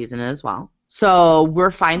end of the season as well. So we're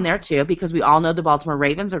fine there too, because we all know the Baltimore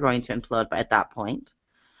Ravens are going to implode at that point.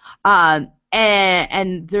 And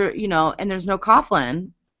there, and there's no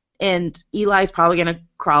Coughlin, and Eli's probably going to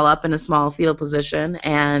crawl up in a small field position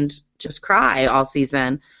and just cry all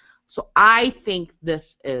season. So I think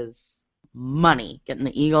this is money, getting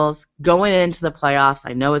the Eagles going into the playoffs.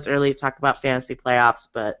 I know it's early to talk about fantasy playoffs,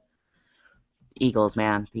 but Eagles,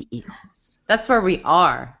 man, the Eagles. That's where we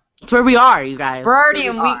are. That's where we are, you guys. We're already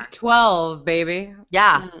in week 12, baby.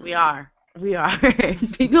 Yeah, we are. We are.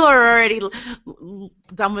 People are already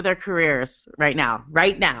done with their careers right now.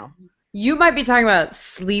 Right now. You might be talking about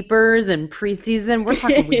sleepers and preseason. We're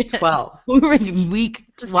talking week 12. We're in week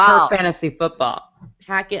 12. Just for fantasy football.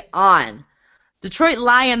 Pack it on. Detroit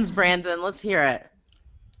Lions, Brandon. Let's hear it.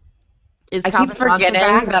 I keep forgetting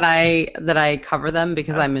that I cover them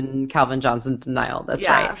because I'm in Calvin Johnson denial. That's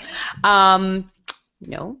right.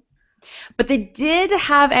 No. But they did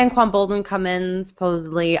have Anquan Boldin come in,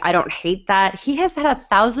 supposedly. I don't hate that. He has had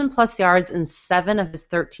 1,000+ yards in 7 of his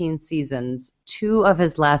 13 seasons, 2 of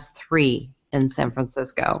his last 3 in San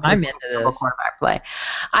Francisco. I'm into this. Quarterback play.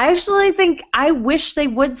 I wish they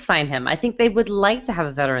would sign him. I think they would like to have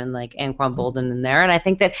a veteran like Anquan Boldin in there, and I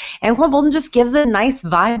think that Anquan Boldin just gives a nice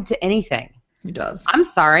vibe to anything. He does. I'm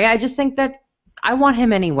sorry. I just think that I want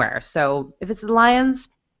him anywhere. So if it's the Lions,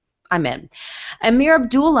 I'm in. Amir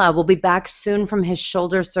Abdullah will be back soon from his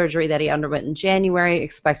shoulder surgery that he underwent in January.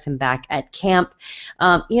 Expect him back at camp.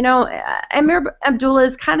 Amir Abdullah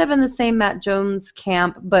is kind of in the same Matt Jones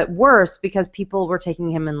camp, but worse because people were taking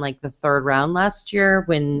him in like the 3rd round last year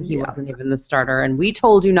when he wasn't even the starter, and we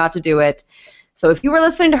told you not to do it. So if you were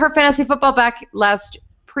listening to her fantasy football back last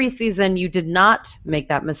preseason, you did not make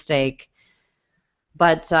that mistake.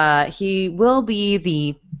 But he will be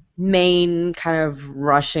the main kind of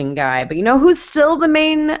rushing guy. But you know who's still the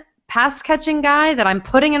main pass-catching guy that I'm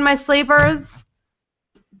putting in my sleepers?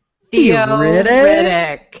 Theo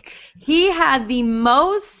Riddick. He had the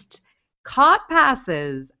most caught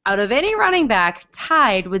passes out of any running back,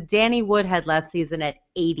 tied with Danny Woodhead last season at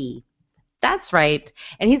 80. That's right.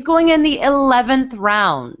 And he's going in the 11th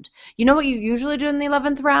round. You know what you usually do in the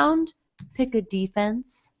 11th round? Pick a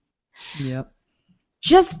defense. Yep.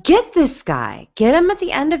 Just get this guy. Get him at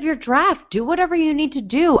the end of your draft. Do whatever you need to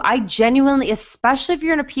do. I genuinely, especially if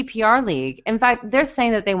you're in a PPR league. In fact, they're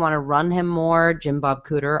saying that they want to run him more. Jim Bob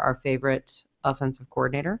Cooter, our favorite offensive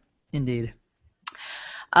coordinator. Indeed.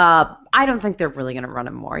 I don't think they're really going to run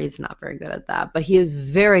him more. He's not very good at that. But he is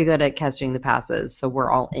very good at catching the passes, so we're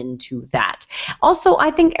all into that. Also, I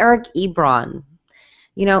think Eric Ebron,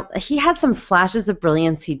 he had some flashes of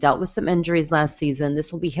brilliance. He dealt with some injuries last season.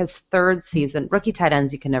 This will be his 3rd season. Rookie tight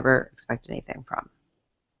ends, you can never expect anything from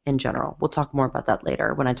in general. We'll talk more about that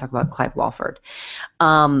later when I talk about Clive Walford.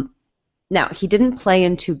 Now, he didn't play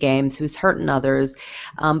in 2 games. He was hurt in others.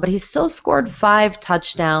 But he still scored 5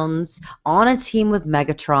 touchdowns on a team with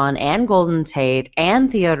Megatron and Golden Tate and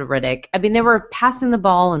Theo Riddick. I mean, they were passing the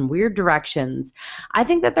ball in weird directions. I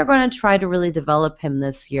think that they're going to try to really develop him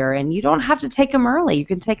this year. And you don't have to take him early. You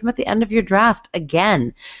can take him at the end of your draft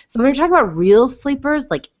again. So when you're talking about real sleepers,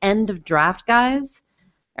 like end of draft guys,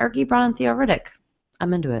 Eric Ebron and Theo Riddick,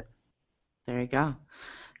 I'm into it. There you go.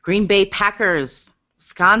 Green Bay Packers,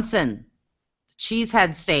 Wisconsin.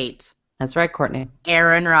 Cheesehead State. That's right, Courtney.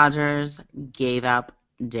 Aaron Rodgers gave up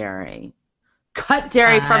Derry. cut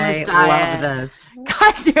dairy from his diet. love this.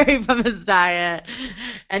 Cut dairy from his diet.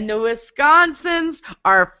 And the Wisconsins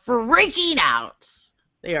are freaking out.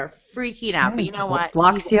 They are freaking out. But you know what?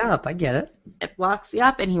 Blocks you up. I get it. It blocks you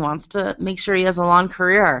up, and he wants to make sure he has a long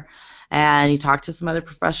career. And he talked to some other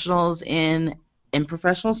professionals in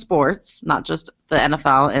professional sports, not just the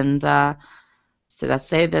NFL, and so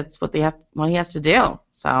that's what he has to do.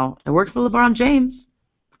 So it worked for LeBron James,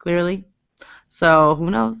 clearly. So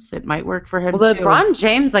who knows? It might work for him Well, too. LeBron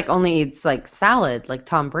James only eats salad, like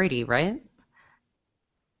Tom Brady, right?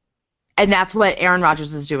 And that's what Aaron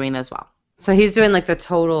Rodgers is doing as well. So he's doing the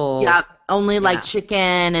total. Yep, only Yeah.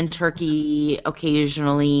 chicken and turkey,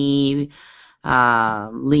 occasionally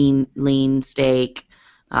lean steak.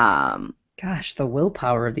 Gosh, the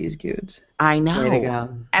willpower of these dudes. I know. Way to go.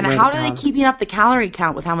 And Way how to are they go. keeping up the calorie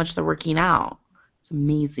count with how much they're working out? It's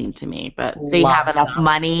amazing to me. But they Love have enough that.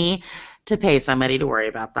 money to pay somebody to worry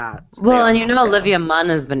about that. So Well, they and don't have to. Olivia Munn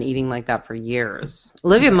has been eating like that for years.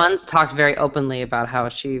 Olivia Munn's talked very openly about how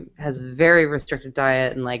she has a very restrictive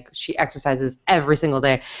diet and she exercises every single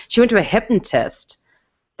day. She went to a hypnotist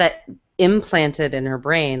that implanted in her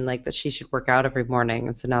brain that she should work out every morning,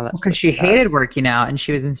 and so now that's Because she hated working out, and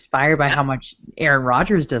she was inspired by how much Aaron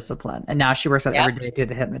Rodgers disciplined, and now she works out every day through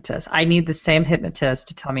the hypnotist. I need the same hypnotist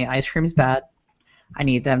to tell me ice cream's bad. I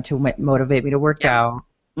need them to motivate me to work out.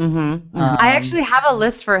 Mm-hmm. I actually have a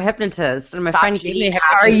list for a hypnotist, and my Stop friend gave me a eating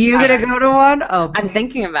hypnotist. Are you gonna go to one? Oh, I'm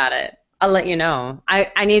thinking about it. I'll let you know.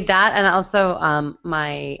 I need that, and also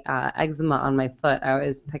my eczema on my foot. I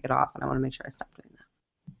always pick it off, and I want to make sure I stop doing that.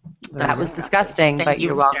 That was disgusting, Thank but you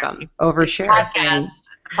you're for welcome. overshare.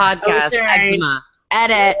 Podcast, sharing. eczema.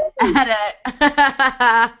 Edit.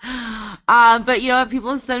 But you know what?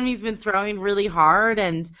 People have said he's been throwing really hard,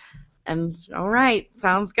 and all right,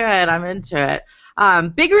 sounds good. I'm into it.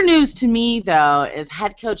 Bigger news to me, though, is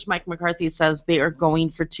head coach Mike McCarthy says they are going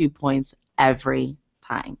for 2 points every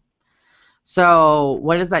time. So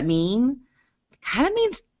what does that mean? It kind of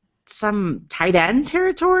means some tight end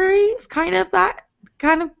territory is kind of that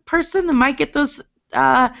kind of person that might get those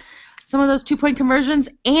some of those 2-point conversions,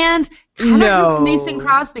 and kind of hurts Mason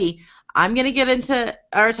Crosby. I'm going to get into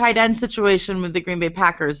our tight end situation with the Green Bay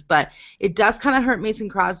Packers, but it does kind of hurt Mason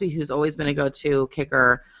Crosby, who's always been a go-to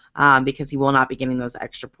kicker, because he will not be getting those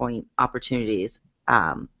extra point opportunities,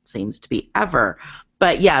 seems to be ever.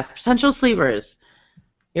 But yes, potential sleepers.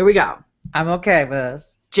 Here we go. I'm okay with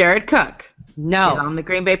this. Jared Cook is No. on the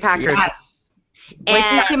Green Bay Packers. Yes. Wait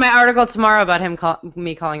till you see my article tomorrow about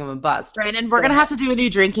me calling him a bust. Brandon, we're going to have to do a new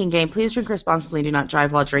drinking game. Please drink responsibly. Do not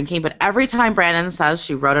drive while drinking. But every time Brandon says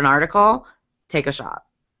she wrote an article, take a shot.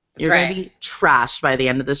 You're going to be trashed by the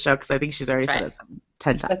end of the show, because I think she's already said it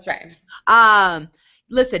 10 times. That's right.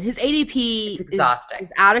 Listen, his ADP It's exhausting.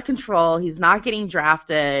 is out of control. He's not getting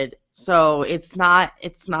drafted. So it's not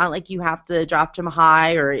like you have to draft him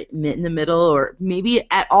high or in the middle or maybe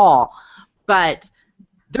at all. But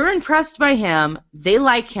they're impressed by him. They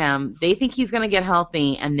like him. They think he's going to get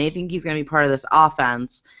healthy, and they think he's going to be part of this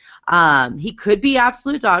offense. He could be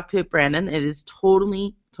absolute dog poop, Brandon. It is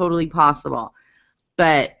totally, totally possible.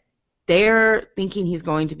 But they're thinking he's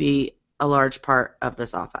going to be a large part of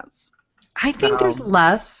this offense. I think there's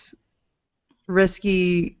less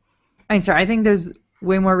risky. I think there's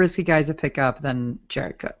way more risky guys to pick up than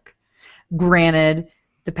Jared Cook. Granted,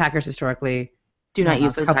 the Packers historically Do not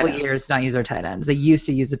use a their couple tight ends. years not use their tight ends. They used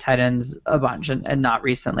to use the tight ends a bunch, and not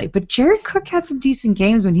recently. But Jared Cook had some decent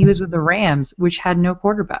games when he was with the Rams, which had no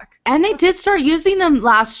quarterback. And they did start using them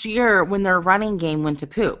last year when their running game went to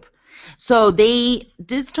poop. So they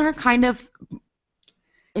did start kind of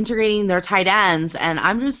integrating their tight ends, and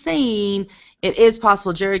I'm just saying it is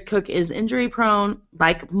possible. Jared Cook is injury prone,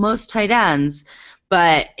 like most tight ends,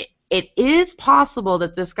 but it is possible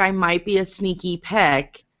that this guy might be a sneaky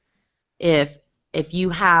pick if you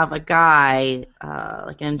have a guy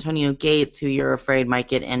like Antonio Gates who you're afraid might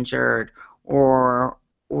get injured or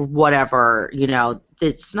whatever.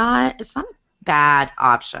 It's not a bad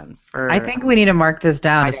option for. I think we need to mark this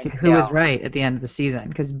down to I see think who so. was right at the end of the season,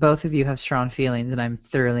 because both of you have strong feelings, and I'm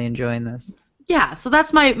thoroughly enjoying this. Yeah, so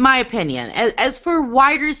that's my opinion. As for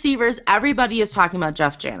wide receivers, everybody is talking about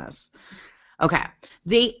Jeff Janis. Okay,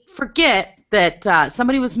 they forget that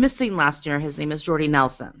somebody was missing last year. His name is Jordy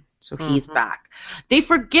Nelson, so he's back. They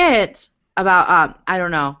forget about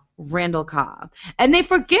Randall Cobb, and they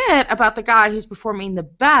forget about the guy who's performing the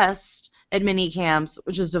best at minicamps,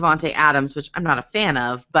 which is Devontae Adams, which I'm not a fan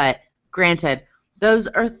of, but granted, those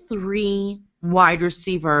are 3 wide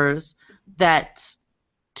receivers that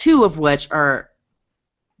 2 of which are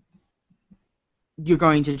you're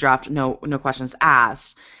going to draft, no questions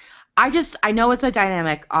asked. I know it's a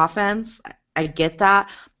dynamic offense. I get that,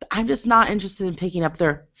 but I'm just not interested in picking up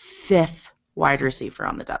their 5th wide receiver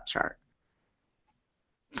on the depth chart.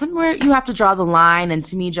 Somewhere you have to draw the line, and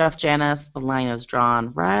to me, Jeff Janis, the line is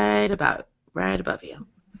drawn right above you.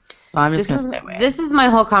 So I'm just going to stay away. This is my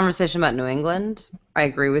whole conversation about New England. I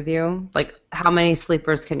agree with you. Like, how many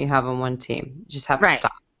sleepers can you have on one team? You just have to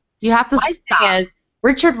stop. You have to My stop. thing is,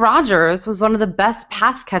 Richard Rodgers was one of the best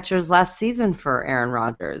pass catchers last season for Aaron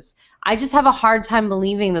Rodgers. I just have a hard time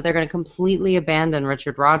believing that they're going to completely abandon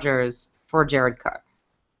Richard Rodgers for Jared Cook.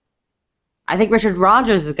 I think Richard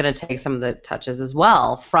Rodgers is going to take some of the touches as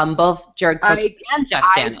well from both Jared Cook and Jeff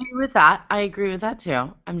Janis. I agree with that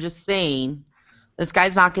too. I'm just saying, this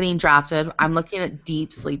guy's not getting drafted. I'm looking at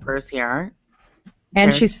deep sleepers here.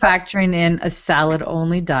 And she's factoring in a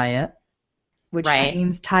salad-only diet, which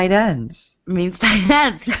means tight ends. Means tight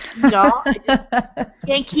ends. You know, I just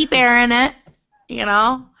can't keep airing it. You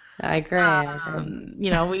know. I agree.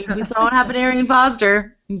 You know, we still don't have an Arian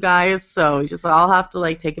Foster, you guys, so we just all have to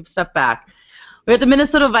like take a step back. We're at the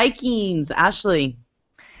Minnesota Vikings. Ashley.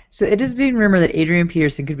 So it is being rumored that Adrian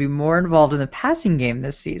Peterson could be more involved in the passing game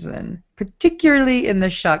this season, particularly in the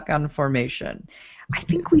shotgun formation. I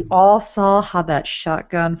think we all saw how that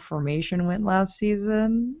shotgun formation went last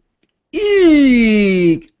season.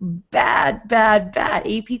 Eek! Bad.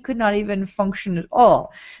 AP could not even function at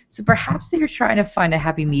all. So perhaps they're trying to find a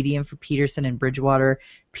happy medium for Peterson and Bridgewater.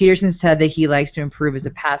 Peterson said that he likes to improve as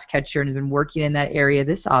a pass catcher and has been working in that area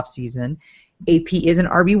this offseason. AP is an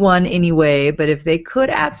RB1 anyway, but if they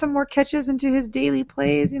could add some more catches into his daily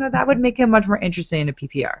plays, that would make him much more interesting in a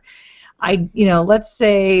PPR. Let's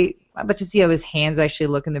say I'd like to see how his hands actually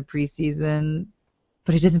look in the preseason,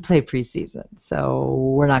 but he doesn't play preseason, so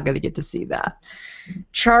we're not going to get to see that.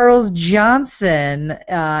 Charles Johnson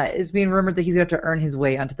is being rumored that he's going to have to earn his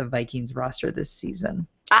way onto the Vikings roster this season.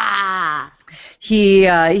 He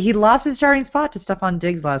lost his starting spot to Stephon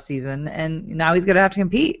Diggs last season, and now he's going to have to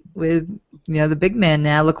compete with the big man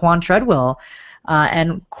now, Laquan Treadwell,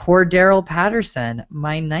 and Cordero Patterson,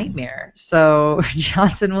 my nightmare. So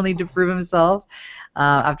Johnson will need to prove himself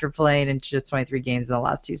after playing in just 23 games in the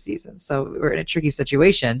last 2 seasons. So we're in a tricky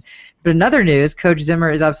situation. But in other news, Coach Zimmer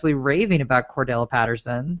is absolutely raving about Cordero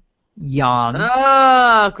Patterson. Yawn.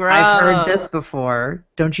 Oh, gross. I've heard this before.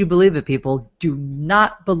 Don't you believe it, people? Do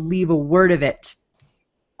not believe a word of it.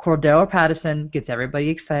 Cordero Patterson gets everybody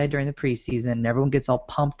excited during the preseason, and everyone gets all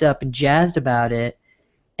pumped up and jazzed about it,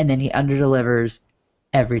 and then he underdelivers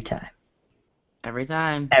every time. Every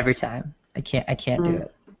time. I can't do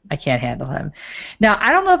it. I can't handle him. Now,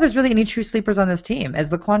 I don't know if there's really any true sleepers on this team,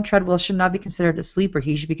 as Laquan Treadwell should not be considered a sleeper.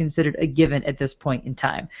 He should be considered a given at this point in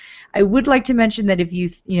time. I would like to mention that if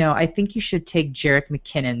I think you should take Jerick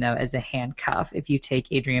McKinnon, though, as a handcuff if you take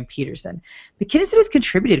Adrian Peterson. McKinnon has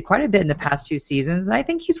contributed quite a bit in the past 2 seasons, and I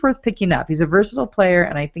think he's worth picking up. He's a versatile player,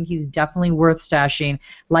 and I think he's definitely worth stashing.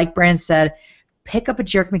 Like Brand said, pick up a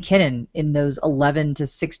Jerick McKinnon in those 11 to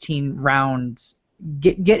 16 rounds.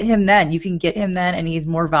 Get him then. You can get him then, and he's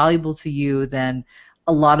more valuable to you than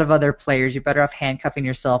a lot of other players. You're better off handcuffing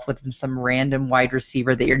yourself with some random wide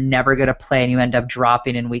receiver that you're never going to play and you end up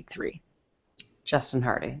dropping in week 3. Justin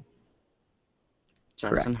Hardy.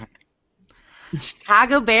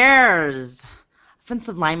 Chicago Bears.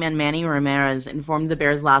 Offensive lineman Manny Ramirez informed the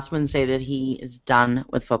Bears last Wednesday that he is done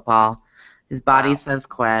with football. His body says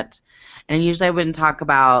quit. And usually I wouldn't talk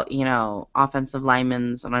about, offensive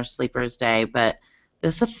linemen on our Sleepers Day, but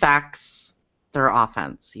this affects their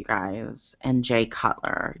offense, you guys, and Jay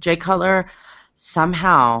Cutler. Jay Cutler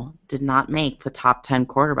somehow did not make the top 10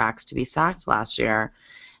 quarterbacks to be sacked last year,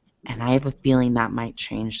 and I have a feeling that might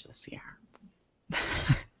change this year.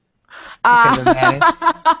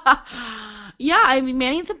 Yeah,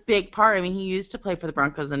 Manny's a big part. He used to play for the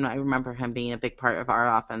Broncos, and I remember him being a big part of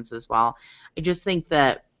our offense as well. I just think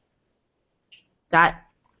that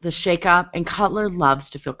the shakeup, and Cutler loves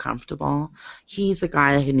to feel comfortable. He's a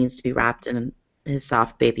guy who needs to be wrapped in his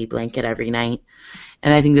soft baby blanket every night,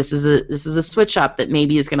 and I think this is a switch up that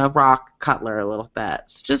maybe is going to rock Cutler a little bit.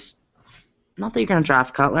 So just not that you're going to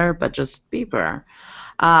draft Cutler, but just be aware.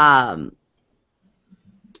 And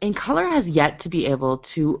Cutler has yet to be able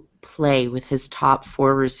to play with his top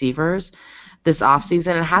 4 receivers this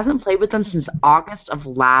offseason, and hasn't played with them since August of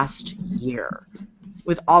last year,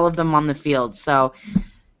 with all of them on the field. So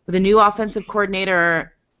with a new offensive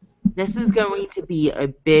coordinator, this is going to be a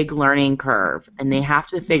big learning curve, and they have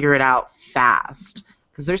to figure it out fast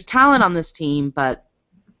because there's talent on this team, but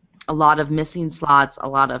a lot of missing slots, a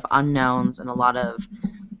lot of unknowns, and a lot of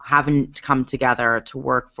having to come together to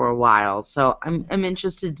work for a while. So I'm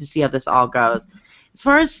interested to see how this all goes. As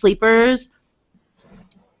far as sleepers,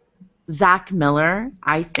 Zach Miller,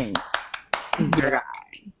 I think, He's your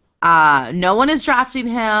guy. No one is drafting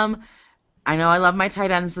him. I know I love my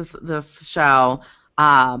tight ends this show,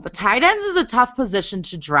 but tight ends is a tough position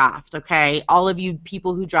to draft, okay? All of you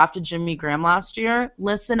people who drafted Jimmy Graham last year,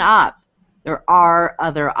 listen up. There are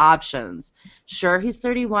other options. Sure, he's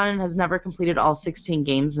 31 and has never completed all 16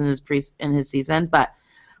 games in his season, but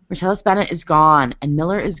Martellus Bennett is gone, and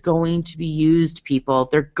Miller is going to be used, people.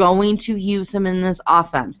 They're going to use him in this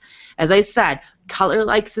offense. As I said, Cutler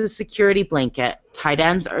likes his security blanket. Tight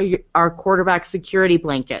ends are quarterback security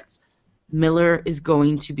blankets. Miller is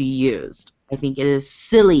going to be used. I think it is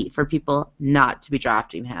silly for people not to be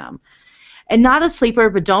drafting him. And not a sleeper,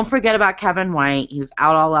 but don't forget about Kevin White. He was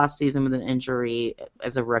out all last season with an injury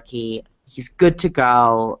as a rookie. He's good to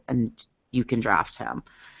go, and you can draft him.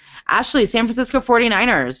 Ashley, San Francisco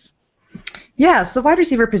 49ers. Yeah, so the wide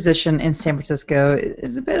receiver position in San Francisco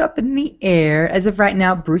is a bit up in the air. As of right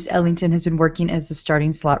now, Bruce Ellington has been working as the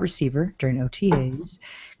starting slot receiver during OTAs.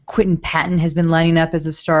 Quentin Patton has been lining up as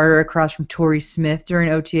a starter across from Torrey Smith during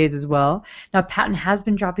OTAs as well. Now, Patton has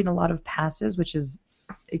been dropping a lot of passes, which is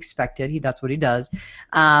expected. That's what he does.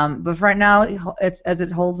 But for right now, as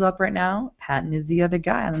it holds up right now, Patton is the other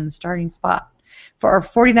guy on the starting spot. For our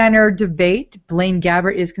 49er debate, Blaine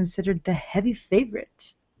Gabbert is considered the heavy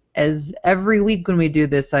favorite. As every week when we do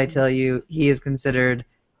this, I tell you, he is considered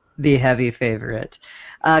the heavy favorite.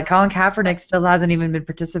 Colin Kaepernick still hasn't even been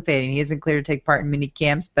participating. He isn't clear to take part in mini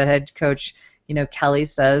camps, but head coach Kelly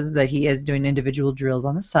says that he is doing individual drills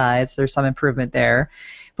on the side, so there's some improvement there.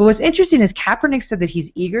 But what's interesting is Kaepernick said that he's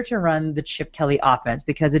eager to run the Chip Kelly offense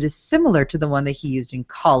because it is similar to the one that he used in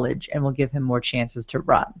college and will give him more chances to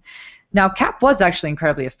run. Now, Cap was actually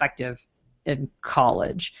incredibly effective in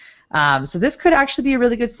college. So this could actually be a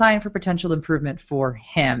really good sign for potential improvement for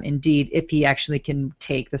him. Indeed, if he actually can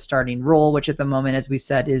take the starting role, which at the moment, as we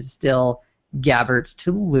said, is still Gabbert's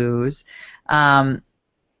to lose.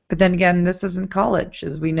 But then again, this isn't college.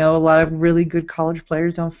 As we know, a lot of really good college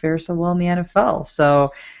players don't fare so well in the NFL.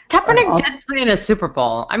 So Kaepernick did play in a Super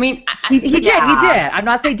Bowl. I mean, he did. I'm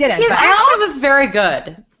not saying he didn't. He but actually was very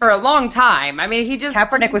good for a long time. I mean,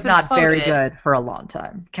 Kaepernick was not very good for a long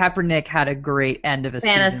time. Kaepernick had a great end of a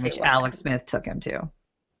season, which Alex Smith took him to.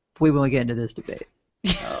 We won't get into this debate.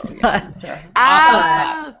 Oh,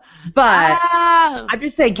 yeah, but I'm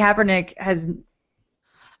just saying Kaepernick hasn't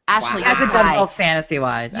done well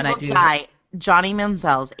fantasy-wise. And I do. Johnny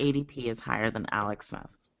Manziel's ADP is higher than Alex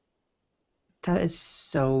Smith's. That is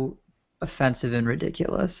so offensive and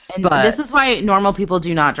ridiculous. And this is why normal people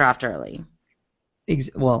do not draft early.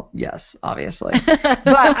 Well, yes, obviously. But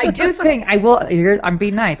I do think I'm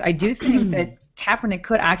being nice. I do think that Kaepernick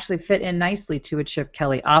could actually fit in nicely to a Chip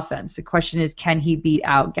Kelly offense. The question is, can he beat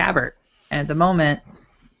out Gabbert? And at the moment,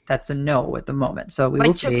 that's a no at the moment. So we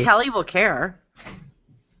will see. Chip Kelly will care.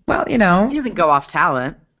 Well, he doesn't go off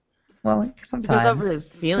talent. Well, sometimes. He goes over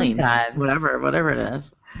his feelings. Sometimes. Whatever it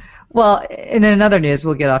is. Well, and then in other news,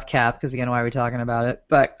 we'll get off Cap because, again, why are we talking about it?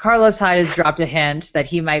 But Carlos Hyde has dropped a hint that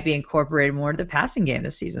he might be incorporated more into the passing game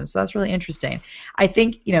this season, so that's really interesting. I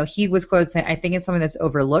think, he was quoted saying, I think it's something that's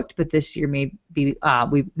overlooked, but this year we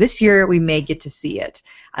may get to see it.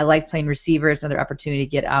 I like playing receiver. It's another opportunity to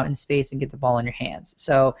get out in space and get the ball in your hands.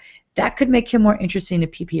 So that could make him more interesting in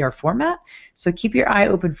a PPR format. So keep your eye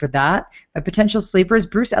open for that. A potential sleeper is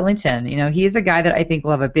Bruce Ellington. He is a guy that I think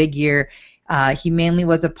will have a big year. He mainly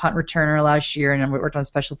was a punt returner last year and worked on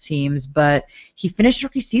special teams, but he finished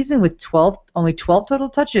rookie season with only 12 total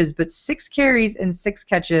touches, but 6 carries and 6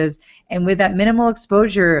 catches. And with that minimal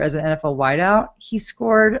exposure as an NFL wideout, he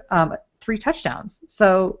scored 3 touchdowns.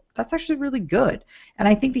 So that's actually really good. And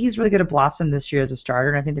I think that he's really going to blossom this year as a starter,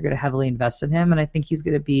 and I think they're going to heavily invest in him, and I think he's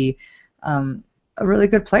going to be a really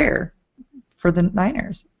good player for the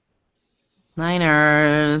Niners.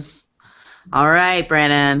 Niners. All right,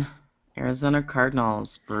 Brandon. Arizona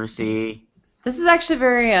Cardinals, Brucey. This is actually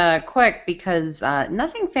very quick because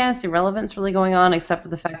nothing fantasy relevant is really going on except for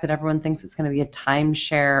the fact that everyone thinks it's going to be a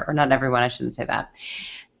timeshare, or not everyone, I shouldn't say that.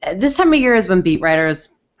 This time of year is when beat writers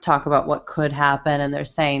talk about what could happen, and they're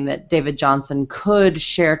saying that David Johnson could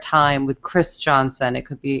share time with Chris Johnson. It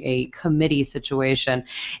could be a committee situation.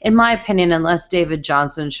 In my opinion, unless David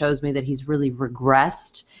Johnson shows me that he's really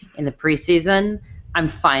regressed in the preseason, I'm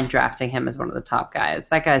fine drafting him as one of the top guys.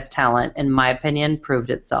 That guy's talent, in my opinion, proved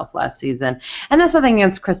itself last season. And that's nothing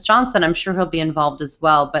against Chris Johnson. I'm sure he'll be involved as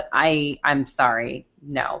well, but I'm sorry,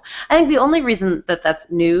 no. I think the only reason that that's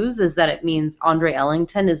news is that it means Andre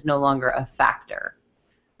Ellington is no longer a factor.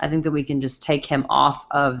 I think that we can just take him off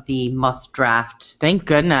of the must draft. Thank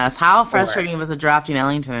goodness. How frustrating was it drafting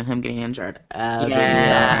Ellington and him getting injured? Every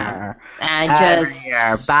year. And Every just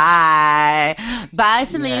year. Bye. Bye,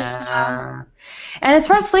 Felicia. Yeah. And as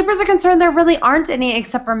far as sleepers are concerned, there really aren't any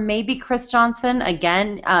except for maybe Chris Johnson.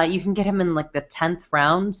 Again, you can get him in like the 10th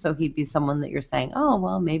round, so he'd be someone that you're saying, oh,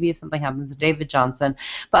 well, maybe if something happens to David Johnson.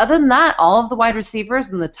 But other than that, all of the wide receivers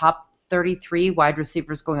in the top 33 wide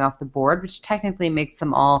receivers going off the board, which technically makes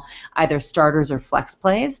them all either starters or flex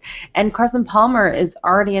plays. And Carson Palmer is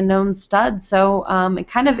already a known stud, so it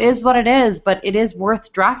kind of is what it is, but it is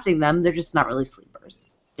worth drafting them. They're just not really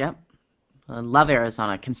sleepers. Yep. I love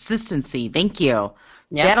Arizona. Consistency. Thank you.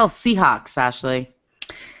 Yep. Seattle Seahawks, Ashley.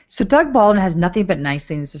 So Doug Baldwin has nothing but nice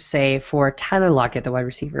things to say for Tyler Lockett, the wide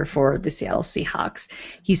receiver for the Seattle Seahawks.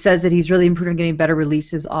 He says that he's really improved on getting better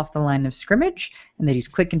releases off the line of scrimmage and that he's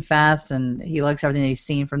quick and fast and he likes everything that he's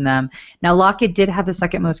seen from them. Now, Lockett did have the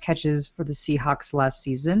second most catches for the Seahawks last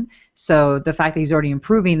season, so the fact that he's already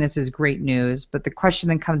improving this is great news. But the question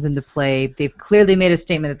then comes into play. They've clearly made a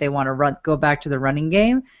statement that they want to go back to the running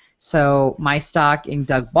game. So my stock in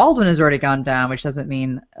Doug Baldwin has already gone down, which doesn't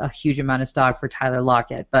mean a huge amount of stock for Tyler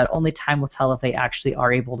Lockett, but only time will tell if they actually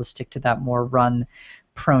are able to stick to that more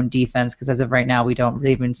run-prone defense, because as of right now, we don't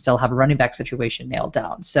even still have a running back situation nailed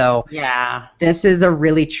down. So Yeah. this is a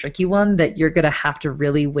really tricky one that you're going to have to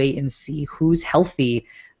really wait and see who's healthy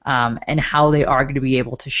and how they are going to be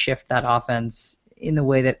able to shift that offense in the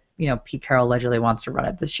way that Pete Carroll allegedly wants to run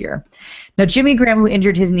it this year. Now, Jimmy Graham, who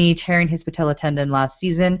injured his knee tearing his patella tendon last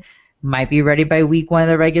season, might be ready by week 1 of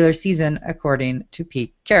the regular season, according to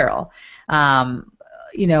Pete Carroll.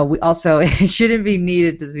 We also, it shouldn't be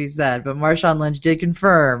needed to be said, but Marshawn Lynch did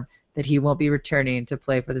confirm that he won't be returning to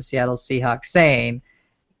play for the Seattle Seahawks, saying,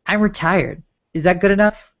 "I'm retired. Is that good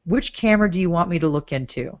enough? Which camera do you want me to look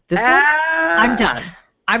into? This one? I'm done.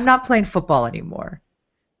 I'm not playing football anymore."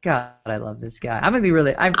 God, I love this guy. I'm gonna be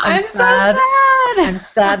really. I'm sad. so sad. I'm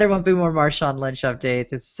sad there won't be more Marshawn Lynch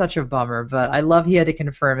updates. It's such a bummer, but I love he had to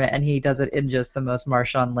confirm it, and he does it in just the most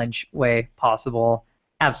Marshawn Lynch way possible.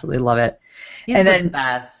 Absolutely love it. He's and the then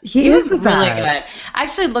best. He is the really best. good. I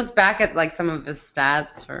actually looked back at like some of his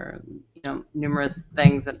stats for numerous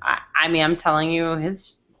things, and I'm telling you,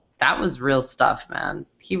 that was real stuff, man.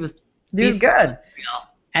 He's good. Real.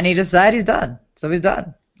 And he decided he's done, so he's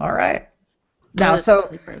done. All right. Now, so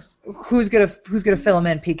who's gonna fill him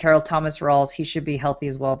in? Pete Carroll, Thomas Rawls. He should be healthy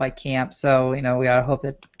as well by camp. So we gotta hope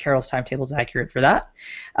that Carroll's timetable is accurate for that.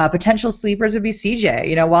 Potential sleepers would be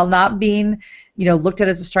CJ. While not being looked at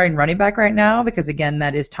as a starting running back right now, because again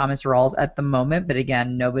that is Thomas Rawls at the moment. But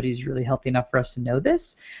again, nobody's really healthy enough for us to know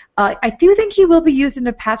this. I do think he will be used in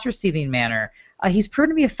a pass receiving manner. He's proven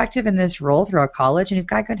to be effective in this role throughout college, and he's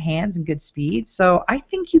got good hands and good speed. So I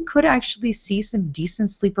think you could actually see some decent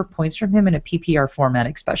sleeper points from him in a PPR format,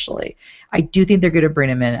 especially. I do think they're going to bring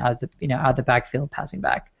him in as out of the backfield, passing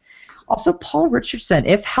back. Also, Paul Richardson,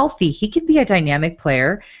 if healthy, he can be a dynamic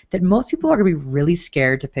player that most people are going to be really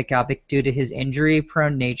scared to pick up due to his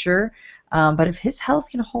injury-prone nature. But if his health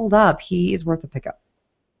can hold up, he is worth a pickup.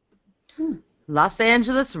 Los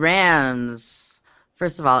Angeles Rams.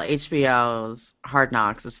 First of all, HBO's Hard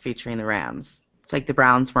Knocks is featuring the Rams. It's like the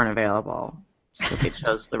Browns weren't available, so they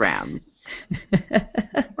chose the Rams.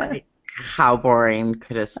 Like, how boring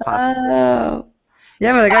could this possibly be?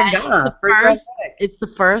 Yeah, but they got it's the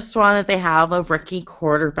first one that they have of rookie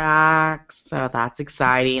quarterbacks, so that's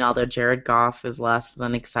exciting, although Jared Goff is less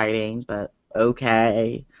than exciting, but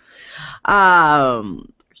okay.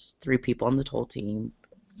 There's 3 people on the whole team.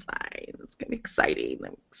 It's fine. It's going to be exciting.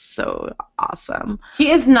 I'm so awesome.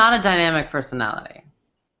 He is not a dynamic personality.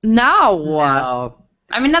 No.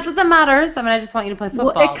 I mean, not that that matters. I just want you to play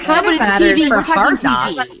football. Well, it kind of matters TV. for We're talking Hard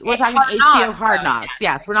Knocks. TV. We're talking HBO Hard Knocks.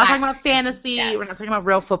 Yes, we're not talking about fantasy. Yes. We're not talking about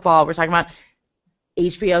real football. We're talking about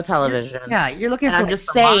HBO television. Yeah, you're looking and for. I'm just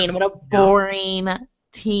saying, what a boring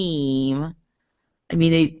team. I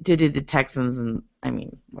mean, they did the Texans, and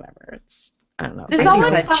whatever. I don't know. There's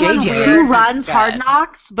always someone JJ. who runs Hard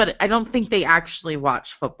Knocks, but I don't think they actually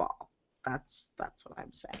watch football. That's what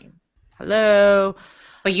I'm saying. Hello.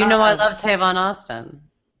 But I love Tavon Austin.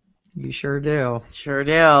 You sure do. Sure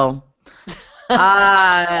do.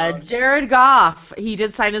 Jared Goff. He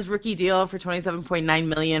did sign his rookie deal for $27.9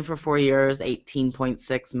 million for 4 years,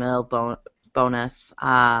 $18.6 million bonus.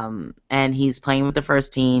 And he's playing with the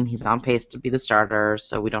first team. He's on pace to be the starter,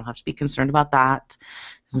 so we don't have to be concerned about that.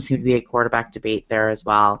 Doesn't seem to be a quarterback debate there as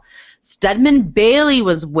well. Stedman Bailey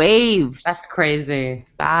was waived. That's crazy.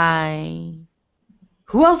 Bye.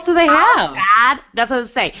 Who else do they have? Bad? That's what I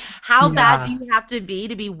was saying. How bad Yeah. do you have to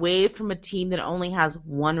be waived from a team that only has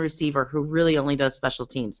one receiver who really only does special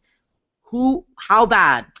teams? How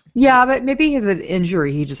bad? Yeah, but maybe the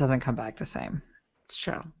injury, he just hasn't come back the same. It's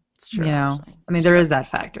true. It's true. You know, actually. I mean, there is that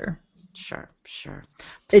factor. Sure.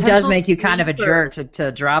 It does Potential make you kind of a sleeper. jerk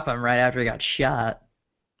to drop him right after he got shot.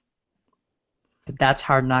 But that's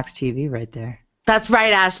Hard Knocks TV right there. That's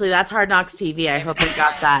right, Ashley. That's Hard Knocks TV. I hope they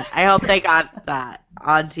got that. I hope they got that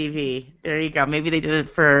on TV. There you go. Maybe they did it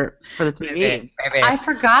for the TV. I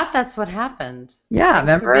forgot that's what happened. Yeah, For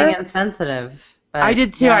remember? being insensitive. But I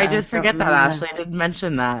did too. yeah, I did forget don't that, remember. Ashley. I did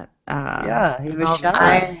mention that. Yeah, he was all shot.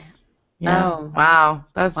 that. Yeah. Oh. Wow.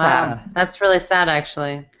 That's Wow, sad. that's really sad,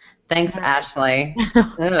 actually. Thanks, Ashley.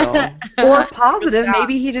 Ew. Or positive,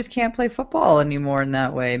 maybe he just can't play football anymore in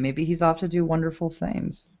that way. Maybe he's off to do wonderful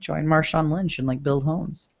things. Join Marshawn Lynch and like build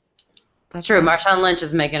homes. It's true. Marshawn Lynch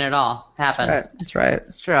is making it all happen. That's right.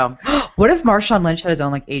 It's true. What if Marshawn Lynch had his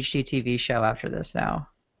own like HGTV show after this now?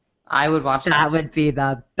 I would watch that. That would be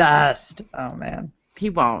the best. Oh man. He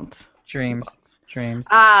won't. Dreams.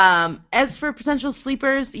 As for potential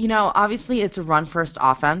sleepers, obviously it's a run-first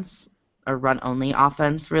offense, or run-only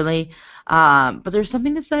offense, really. But there's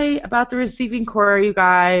something to say about the receiving core, you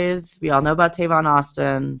guys. We all know about Tavon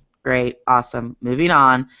Austin. Great, awesome. Moving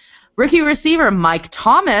on. Rookie receiver Mike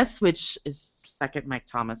Thomas, which is second Mike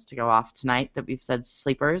Thomas to go off tonight that we've said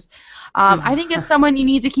sleepers. I think is someone you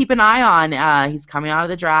need to keep an eye on. He's coming out of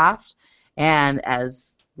the draft, and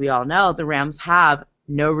as we all know, the Rams have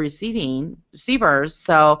no receivers,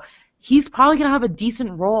 so he's probably going to have a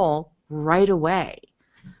decent role right away.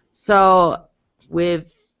 So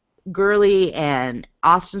with Gurley and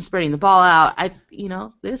Austin spreading the ball out,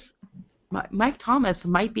 Mike Thomas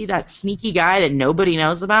might be that sneaky guy that nobody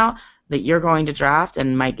knows about that you're going to draft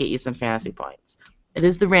and might get you some fantasy points. It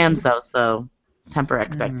is the Rams, though, so temper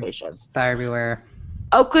expectations. Buyer beware.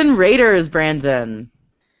 Oakland Raiders, Brandon.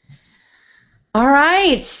 All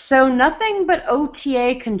right, so nothing but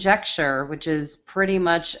OTA conjecture, which is pretty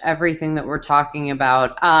much everything that we're talking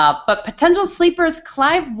about. But potential sleepers,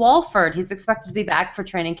 Clive Walford. He's expected to be back for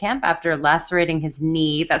training camp after lacerating his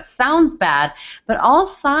knee. That sounds bad, but all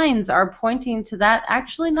signs are pointing to that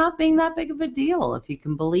actually not being that big of a deal, if you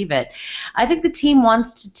can believe it. I think the team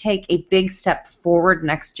wants to take a big step forward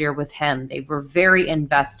next year with him. They were very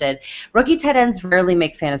invested. Rookie tight ends rarely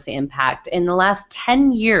make fantasy impact. In the last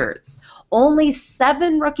 10 years, only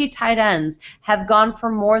 7 rookie tight ends have gone for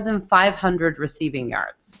more than 500 receiving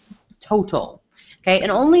yards total. Okay, and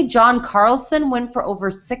only John Carlson went for over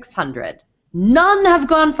 600. None have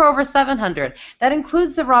gone for over 700. That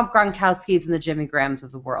includes the Rob Gronkowskis and the Jimmy Grahams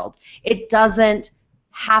of the world. It doesn't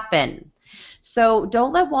happen. So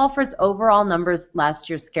don't let Walford's overall numbers last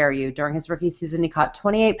year scare you. During his rookie season, he caught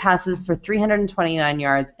 28 passes for 329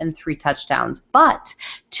 yards and 3 touchdowns. But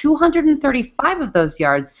 235 of those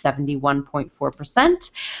yards,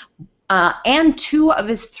 71.4%, and 2 of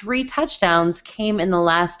his 3 touchdowns came in the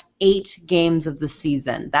last 8 games of the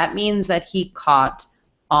season. That means that he caught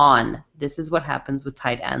on. This is what happens with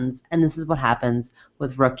tight ends, and this is what happens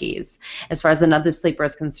with rookies. As far as another sleeper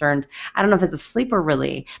is concerned, I don't know if it's a sleeper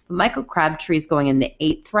really, but Michael Crabtree is going in the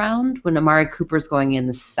 8th round when Amari Cooper is going in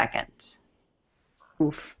the 2nd.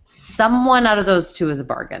 Oof. Someone out of those 2 is a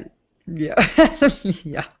bargain. Yeah.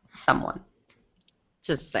 Yeah. Someone.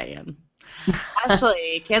 Just saying.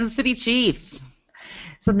 Ashley, Kansas City Chiefs.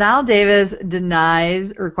 So now Davis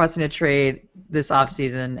denies requesting a trade this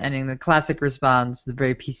offseason, and in the classic response, the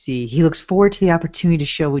very PC, he looks forward to the opportunity to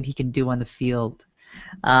show what he can do on the field.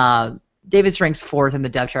 Davis ranks 4th in the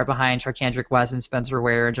depth chart behind Charkandrick West and Spencer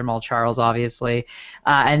Ware and Jamal Charles, obviously.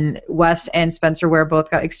 And West and Spencer Ware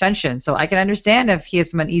both got extensions, so I can understand if he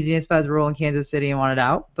has some uneasiness about his role in Kansas City and wanted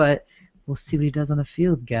out, but we'll see what he does on the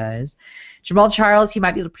field, guys. Jamal Charles, he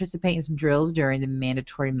might be able to participate in some drills during the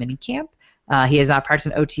mandatory minicamp. He has not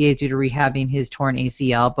practiced in OTAs due to rehabbing his torn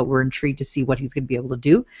ACL, but we're intrigued to see what he's going to be able to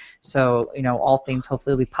do. So, all things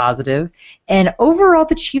hopefully will be positive. And overall,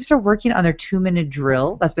 the Chiefs are working on their 2-minute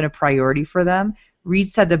drill. That's been a priority for them. Reed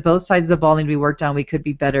said that both sides of the ball need to be worked on. We could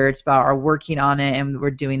be better. It's about our working on it, and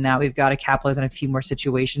we're doing that. We've got to capitalize on a few more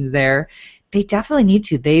situations there. They definitely need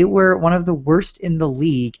to. They were one of the worst in the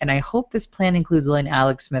league, and I hope this plan includes letting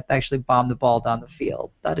Alex Smith actually bomb the ball down the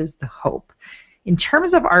field. That is the hope. In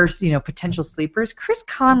terms of our, potential sleepers, Chris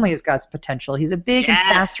Conley has got potential. He's a big and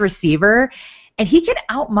fast receiver, and he can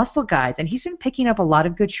out-muscle guys. And he's been picking up a lot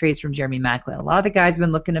of good traits from Jeremy Maclin. A lot of the guys have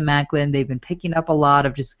been looking at Maclin. They've been picking up a lot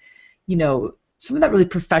of just, some of that really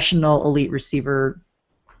professional elite receiver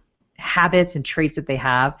habits and traits that they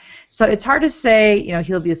have. So it's hard to say,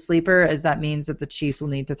 he'll be a sleeper, as that means that the Chiefs will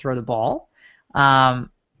need to throw the ball.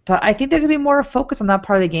 But I think there's going to be more focus on that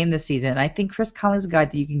part of the game this season. I think Chris Conley's a guy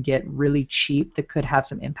that you can get really cheap that could have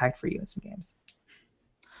some impact for you in some games.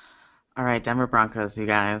 All right, Denver Broncos, you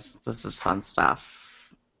guys. This is fun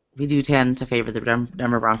stuff. We do tend to favor the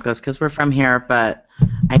Denver Broncos because we're from here, but,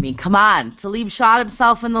 I mean, come on. Talib shot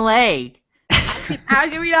himself in the leg. How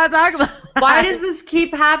can we not talk about that? Why does this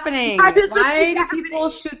keep happening? Why does this Why keep do happening? people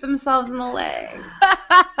shoot themselves in the leg?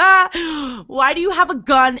 Why do you have a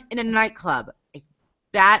gun in a nightclub?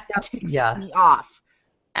 That ticks Yeah. me off.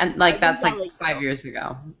 And like that's like Like, 5 years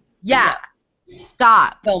ago. Yeah.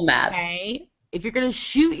 Stop. So mad. Okay? If you're going to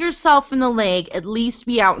shoot yourself in the leg, at least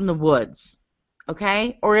be out in the woods.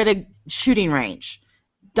 Okay? Or at a shooting range.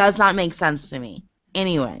 Does not make sense to me.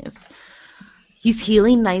 Anyways, he's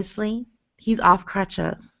healing nicely. He's off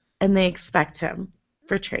crutches. And they expect him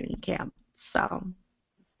for training camp. So,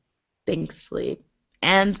 thanks, Sleep.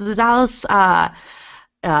 And the Dallas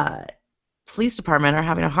police department are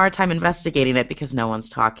having a hard time investigating it because no one's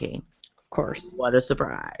talking. Of course. What a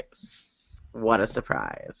surprise. What a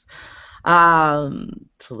surprise.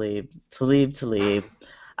 Talib.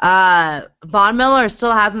 Von Miller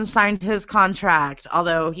still hasn't signed his contract,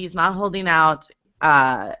 although he's not holding out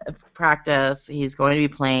practice. He's going to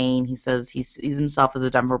be playing. He says he sees himself as a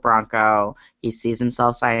Denver Bronco. He sees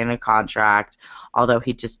himself signing a contract, although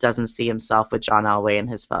he just doesn't see himself with John Elway in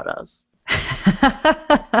his photos.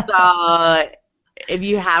 So if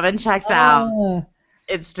you haven't checked out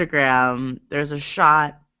Instagram, there's a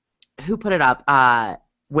shot. Who put it up?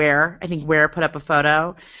 Where? I think Where put up a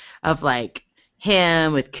photo of like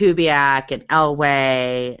him with Kubiak and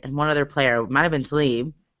Elway and one other player. It might have been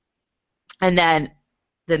Talib. And then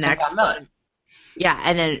the next one. Yeah,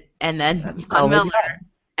 and then Von Miller.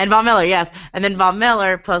 And Von Miller, yes. And then Von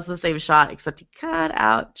Miller posts the same shot, except he cut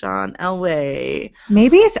out John Elway.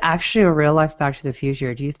 Maybe it's actually a real life Back to the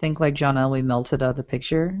Future. Do you think like John Elway melted out of the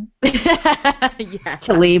picture? Yeah.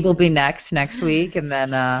 Talib will be next week, and then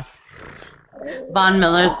Von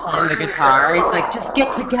Miller's playing the guitar. He's like, just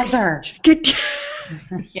get together. just get,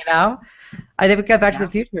 you know. I think we got Back to the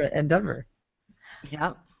Future in Denver.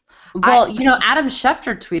 Yep. Well, Adam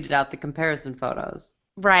Schefter tweeted out the comparison photos.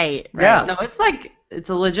 Right. Yeah. No, it's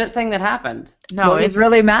a legit thing that happened. No, He's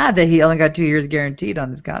really mad that he only got 2 years guaranteed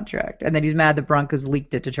on his contract, and then he's mad the Broncos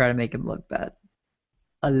leaked it to try to make him look bad.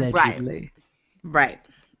 Allegedly. Right.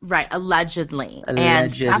 Allegedly. And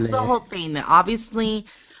Allegedly. that's the whole thing. That obviously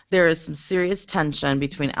there is some serious tension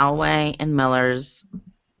between Elway and Miller's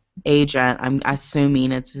agent. I'm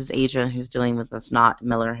assuming it's his agent who's dealing with this, not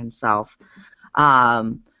Miller himself.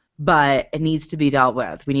 But it needs to be dealt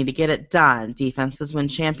with. We need to get it done. Defenses win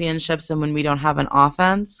championships, and when we don't have an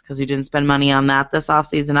offense, because we didn't spend money on that this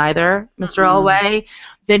offseason either, Mr. Elway,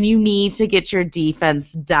 then you need to get your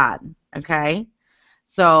defense done, okay?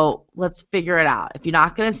 So let's figure it out. If you're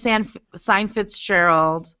not going to sign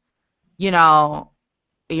Fitzgerald, you're not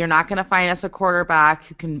going to find us a quarterback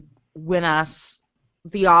who can win us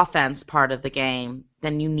the offense part of the game,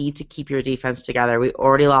 then you need to keep your defense together. We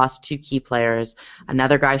already lost 2 key players.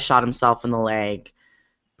 Another guy shot himself in the leg.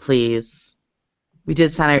 Please. We did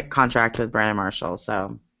sign a contract with Brandon Marshall,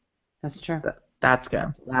 so That's true. that's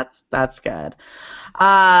good. That's good.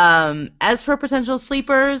 As for potential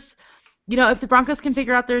sleepers, if the Broncos can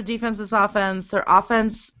figure out their defense, their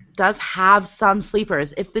offense does have some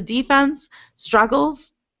sleepers. If the defense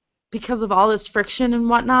struggles because of all this friction and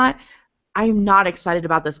whatnot, I'm not excited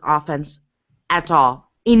about this offense at all.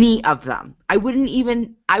 Any of them. I wouldn't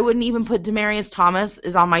even put Demaryius Thomas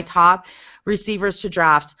is on my top receivers to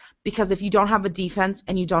draft, because if you don't have a defense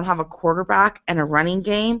and you don't have a quarterback and a running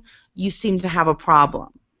game, you seem to have a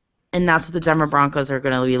problem. And that's what the Denver Broncos are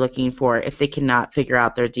going to be looking for if they cannot figure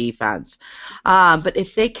out their defense. But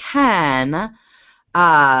if they can,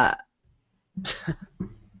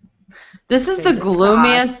 This is the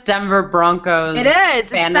gloomiest Denver Broncos it is.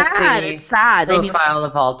 fantasy It's sad. They need, profile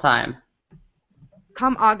of all time.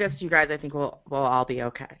 come August, you guys, I think we'll all be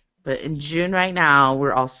okay. But in June right now,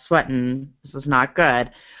 we're all sweating. This is not good.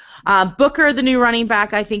 Booker, the new running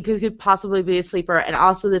back, I think could possibly be a sleeper, and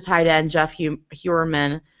also the tight end, Jeff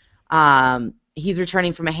Heuerman. He's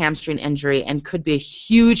returning from a hamstring injury and could be a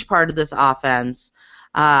huge part of this offense.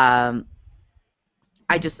 I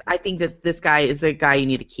think that this guy is a guy you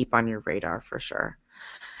need to keep on your radar for sure.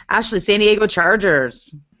 Ashley, San Diego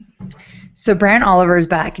Chargers. So Brandon Oliver is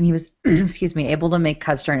back, and he was, able to make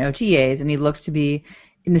cuts during OTAs, and he looks to be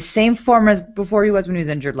in the same form as before he was when he was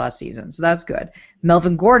injured last season. So that's good.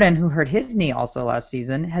 Melvin Gordon, who hurt his knee also last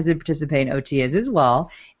season, has been participating in OTAs as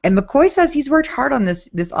well, And McCoy says he's worked hard on this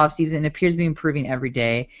offseason and appears to be improving every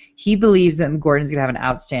day. He believes that Gordon's going to have an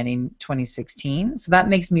outstanding 2016. So that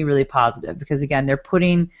makes me really positive because, again, they're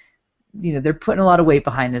putting a lot of weight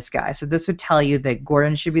behind this guy. So this would tell you that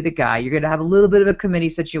Gordon should be the guy. You're going to have a little bit of a committee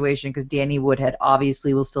situation because Danny Woodhead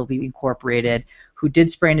obviously will still be incorporated, who did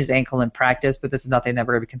sprain his ankle in practice, but this is nothing that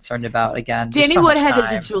we're going to be concerned about. Again, Danny Woodhead is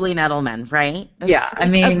a Julian Edelman, right? Yeah, I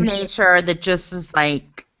mean, of nature that just is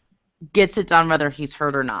like gets it done whether he's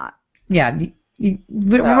hurt or not. Yeah,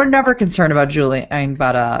 we're never concerned about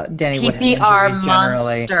Danny Woodhead injuries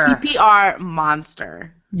generally. PPR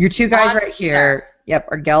monster. Your two guys right here, yep,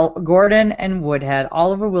 are Gordon and Woodhead.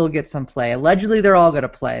 Oliver will get some play. Allegedly, they're all going to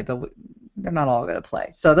play, but they're not all going to play.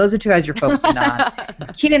 So those are two guys you're focusing on.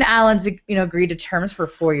 Keenan Allen's agreed to terms for a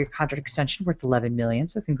 4-year contract extension worth $11 million,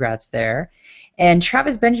 so congrats there. And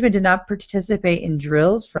Travis Benjamin did not participate in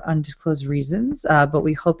drills for undisclosed reasons, but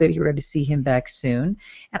we hope that you're ready to see him back soon.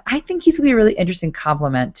 And I think he's going to be a really interesting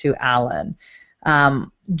complement to Allen.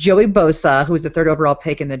 Joey Bosa, who was the 3rd overall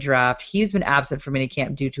pick in the draft, he's been absent from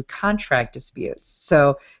minicamp due to contract disputes.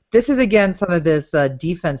 So this is, again, some of this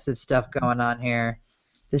defensive stuff going on here.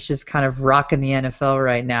 That's just kind of rocking the NFL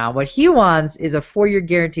right now. What he wants is a 4-year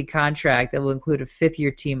guaranteed contract that will include a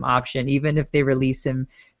 5th-year team option, even if they release him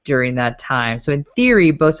during that time. So in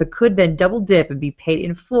theory, Bosa could then double dip and be paid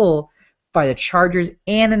in full by the Chargers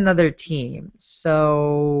and another team.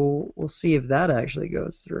 So we'll see if that actually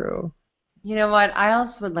goes through. You know what? I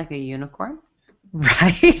also would like a unicorn.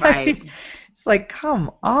 Right. It's like,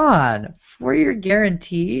 come on, 4-year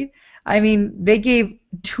guarantee. I mean, they gave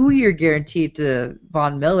 2-year guarantee to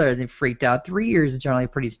Von Miller, and they freaked out. 3 years is generally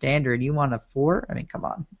pretty standard. You want a 4? I mean, come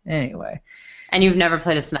on. Anyway. And you've never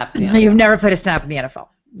played a snap in the NFL. You've never played a snap in the NFL.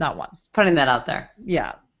 Not once. Putting that out there.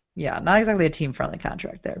 Yeah. Not exactly a team-friendly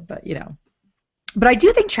contract there, but, But I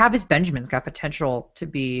do think Travis Benjamin's got potential to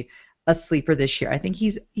be a sleeper this year. I think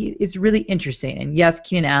it's really interesting. And yes,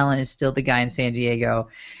 Keenan Allen is still the guy in San Diego.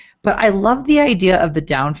 But I love the idea of the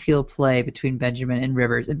downfield play between Benjamin and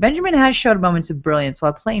Rivers. And Benjamin has showed moments of brilliance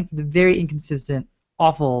while playing for the very inconsistent,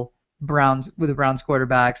 awful Browns with the Browns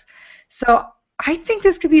quarterbacks. So I think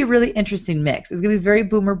this could be a really interesting mix. It's going to be very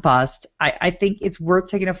boom or bust. I think it's worth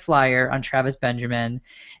taking a flyer on Travis Benjamin.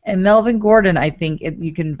 And Melvin Gordon, I think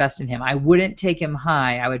you can invest in him. I wouldn't take him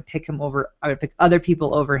high. I would pick other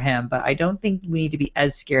people over him. But I don't think we need to be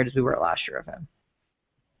as scared as we were last year of him.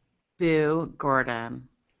 Boo, Gordon.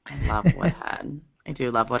 I love Woodhead. I do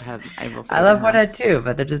love Woodhead. I love Woodhead too,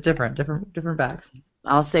 but they're just different backs.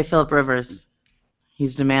 I'll say Phillip Rivers.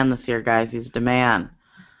 He's demand this year, guys. He's demand.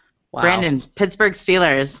 Wow. Brandon, Pittsburgh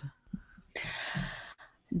Steelers.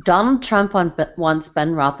 Donald Trump wants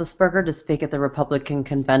Ben Roethlisberger to speak at the Republican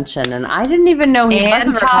convention, and I didn't even know he was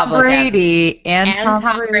a Republican. And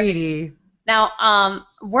Tom Brady. Now, I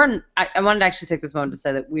wanted to actually take this moment to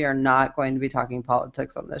say that we are not going to be talking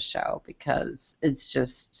politics on this show because it's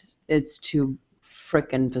too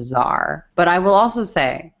freaking bizarre. But I will also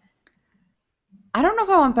say, I don't know if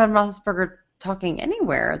I want Ben Roethlisberger talking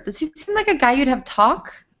anywhere. Does he seem like a guy you'd have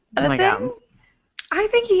talk at a thing? God. I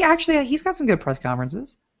think he's got some good press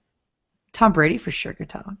conferences. Tom Brady for sure could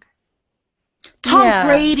talk. Tom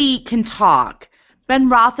Brady can talk. Ben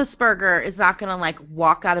Roethlisberger is not going to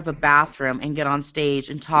walk out of a bathroom and get on stage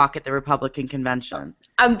and talk at the Republican convention.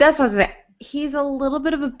 That's what I was saying. He's a little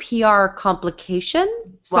bit of a PR complication,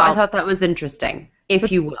 so I thought that was interesting, if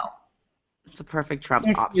you will. It's a perfect Trump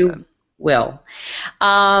option. Will.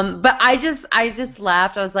 But I just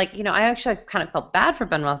laughed. I was like, I actually kind of felt bad for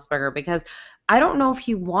Ben Roethlisberger because I don't know if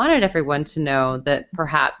he wanted everyone to know that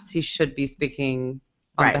perhaps he should be speaking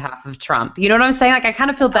on behalf of Trump. You know what I'm saying? I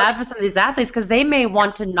kind of feel bad for some of these athletes because they may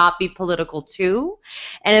want to not be political too.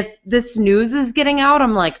 And if this news is getting out,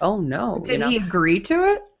 I'm like, oh no. Did he agree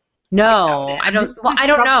to it? No, I don't. Well, I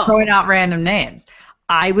don't know. Throwing out random names.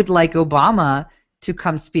 I would like Obama to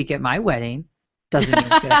come speak at my wedding. Doesn't mean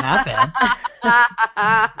it's going to happen.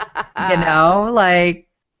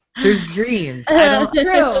 There's dreams.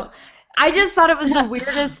 True. I just thought it was the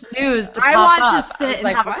weirdest news to pop up. I want to sit and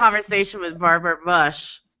have a conversation with Barbara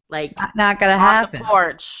Bush, not gonna happen. On the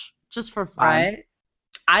porch, just for fun. Right?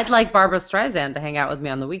 I'd like Barbara Streisand to hang out with me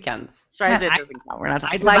on the weekends. Streisand doesn't count. We're not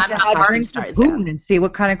talking. I'd like to have drinks to Putin and see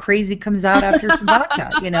what kind of crazy comes out after some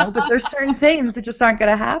vodka, But there's certain things that just aren't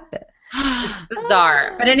gonna happen. It's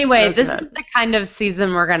bizarre. But anyway, this is the kind of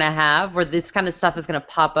season we're going to have where this kind of stuff is going to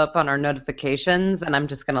pop up on our notifications, and I'm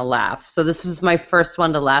just going to laugh. So this was my first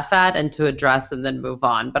one to laugh at and to address and then move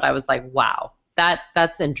on. But I was like, wow,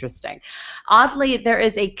 That's interesting. Oddly, there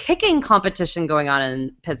is a kicking competition going on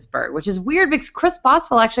in Pittsburgh, which is weird because Chris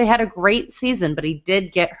Boswell actually had a great season, but he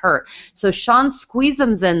did get hurt. So Sean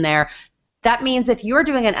Squeezum's in there. That means if you're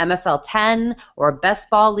doing an MFL 10 or a best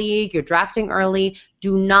ball league, you're drafting early,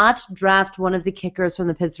 do not draft one of the kickers from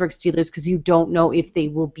the Pittsburgh Steelers because you don't know if they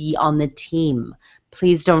will be on the team.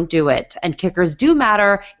 Please don't do it. And kickers do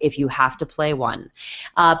matter if you have to play one.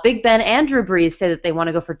 Big Ben and Drew Brees say that they want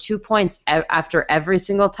to go for 2 points after every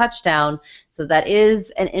single touchdown. So that is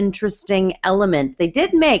an interesting element. The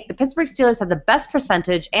Pittsburgh Steelers had the best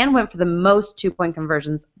percentage and went for the most 2-point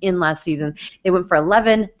conversions in last season. They went for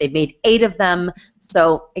 11. They made 8 of them.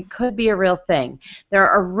 So it could be a real thing. There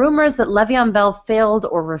are rumors that Le'Veon Bell failed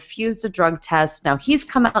or refused a drug test. Now, he's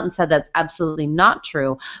come out and said that's absolutely not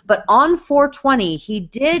true. But on 420, he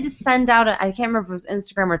did send out, I can't remember if it was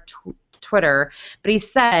Instagram or Twitter, but he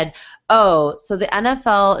said, oh, so the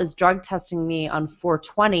NFL is drug testing me on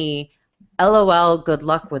 420. LOL, good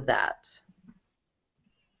luck with that.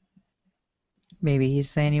 Maybe he's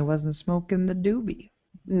saying he wasn't smoking the doobie.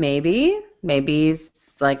 Maybe he's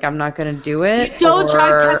like, I'm not going to do it. You don't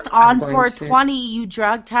drug test on I'm going 420. You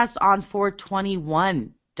drug test on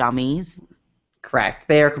 421, dummies. Correct.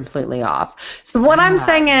 They are completely off. So what I'm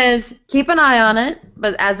saying is keep an eye on it,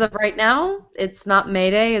 but as of right now, it's not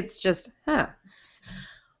Mayday. It's just,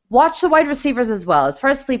 Watch the wide receivers as well. As far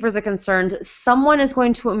as sleepers are concerned, someone is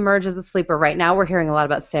going to emerge as a sleeper. Right now we're hearing a lot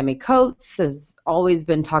about Sammy Coates. There's always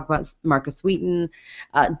been talk about Marcus Wheaton.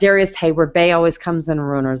 Darius Hayward-Bay always comes in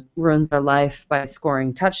and ruins their life by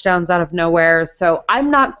scoring touchdowns out of nowhere. So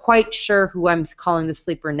I'm not quite sure who I'm calling the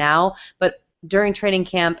sleeper now, but during training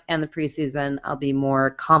camp and the preseason, I'll be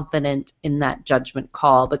more confident in that judgment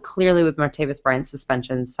call. But clearly with Martavis Bryant's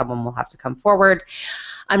suspension, someone will have to come forward.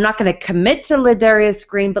 I'm not going to commit to Ladarius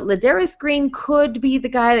Green, but Ladarius Green could be the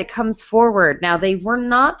guy that comes forward. Now, they were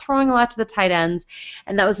not throwing a lot to the tight ends,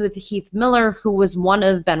 and that was with Heath Miller, who was one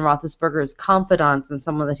of Ben Roethlisberger's confidants and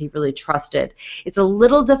someone that he really trusted. It's a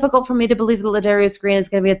little difficult for me to believe that Ladarius Green is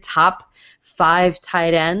going to be a top 5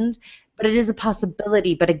 tight end, but it is a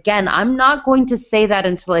possibility. But again, I'm not going to say that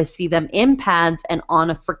until I see them in pads and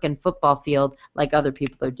on a freaking football field like other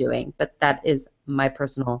people are doing. But that is my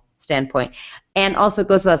personal standpoint. And also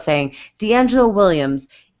goes without saying, D'Angelo Williams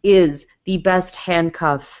is the best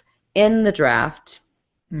handcuff in the draft.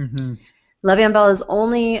 Mm-hmm. Le'Veon Bell has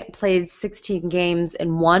only played 16 games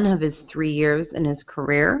in one of his 3 years in his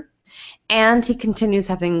career. And he continues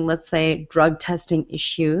having, let's say, drug testing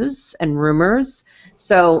issues and rumors.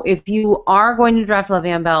 So if you are going to draft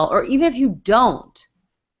Le'Veon Bell, or even if you don't,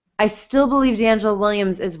 I still believe D'Angelo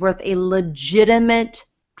Williams is worth a legitimate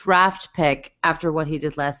draft pick after what he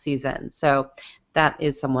did last season. So that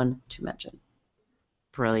is someone to mention.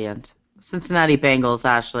 Brilliant. Cincinnati Bengals,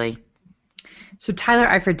 Ashley. So Tyler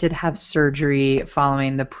Eifert did have surgery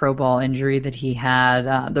following the Pro Bowl injury that he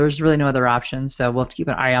had. There was really no other option, so we'll have to keep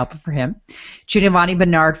an eye out for him. Giovanni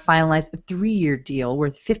Bernard finalized a 3-year deal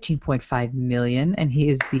worth $15.5 million, and he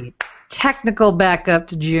is the technical backup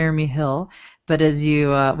to Jeremy Hill. But as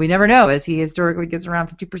we never know, as he historically gets around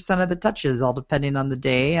 50% of the touches, all depending on the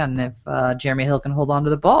day and if Jeremy Hill can hold on to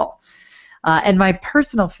the ball. And my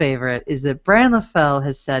personal favorite is that Brian LaFell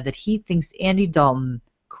has said that he thinks Andy Dalton,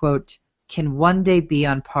 quote, can one day be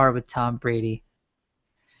on par with Tom Brady.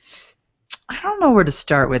 I don't know where to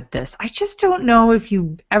start with this. I just don't know if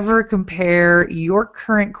you ever compare your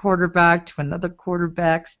current quarterback to another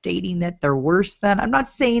quarterback stating that they're worse than. I'm not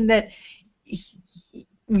saying that,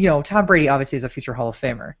 Tom Brady obviously is a future Hall of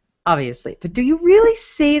Famer, obviously. But do you really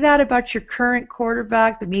say that about your current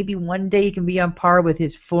quarterback, that maybe one day he can be on par with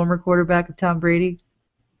his former quarterback, Tom Brady?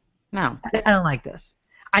 No. I don't like this.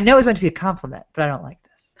 I know it's meant to be a compliment, but I don't like this.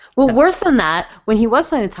 Well, worse than that, when he was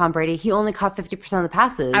playing with Tom Brady, he only caught 50% of the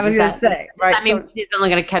passes. I was going to say, right? Does that mean he's only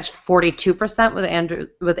going to catch 42%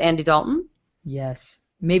 with Andy Dalton? Yes,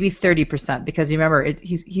 maybe 30%, because you remember,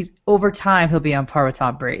 he's over time he'll be on par with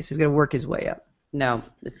Tom Brady, so he's going to work his way up. No,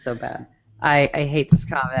 it's so bad. I hate this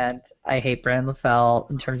comment. I hate Brandon LaFell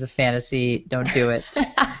in terms of fantasy. Don't do it.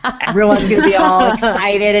 Everyone's going to be all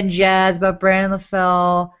excited and jazzed about Brandon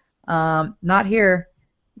LaFell. Not here.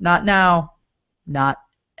 Not now. Not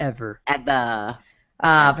ever. Ever.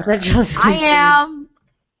 Potential. I am.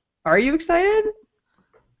 Are you excited?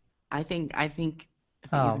 I think he's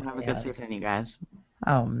gonna have a good season, you guys.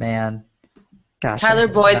 Oh man. Gosh. Tyler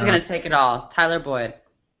Boyd's gonna take it all. Tyler Boyd.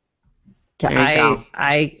 There you go.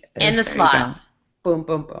 In the slot. Boom,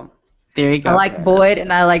 boom, boom. There you go. I like Boyd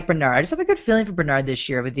and I like Bernard. I just have a good feeling for Bernard this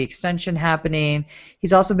year with the extension happening.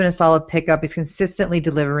 He's also been a solid pickup. He's consistently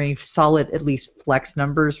delivering solid, at least flex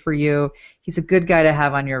numbers for you. He's a good guy to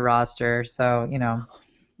have on your roster. So,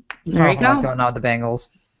 There you go. going on with the Bengals.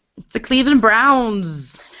 It's the Cleveland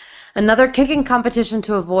Browns. Another kicking competition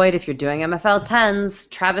to avoid if you're doing MFL 10s.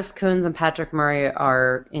 Travis Coons and Patrick Murray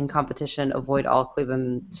are in competition. Avoid all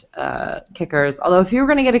Cleveland kickers. Although if you were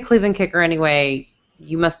going to get a Cleveland kicker anyway,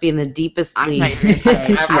 you must be in the deepest league.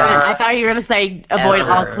 I thought you were going to say avoid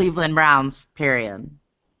all Cleveland Browns, period.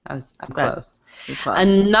 I'm close.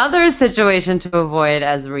 Another situation to avoid,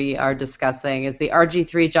 as we are discussing, is the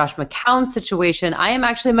RG3 Josh McCown situation. I am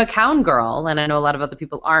actually a McCown girl, and I know a lot of other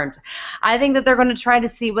people aren't. I think that they're going to try to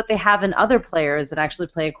see what they have in other players and actually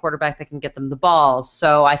play a quarterback that can get them the ball.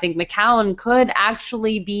 So I think McCown could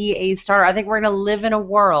actually be a starter. I think we're going to live in a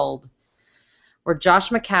world where Josh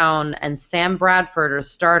McCown and Sam Bradford are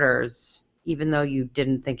starters, even though you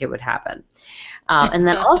didn't think it would happen. And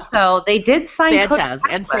then also, they did sign Sanchez.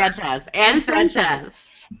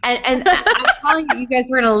 And I'm telling you, you guys are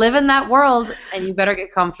going to live in that world, and you better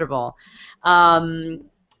get comfortable.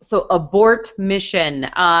 So abort mission.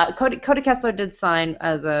 Cody Kessler did sign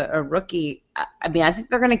as a rookie. I mean, I think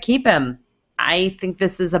they're going to keep him. I think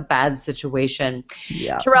this is a bad situation.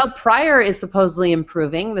 Yeah. Terrell Pryor is supposedly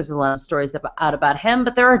improving. There's a lot of stories out about him,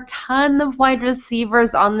 but there are a ton of wide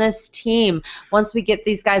receivers on this team. Once we get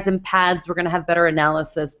these guys in pads, we're going to have better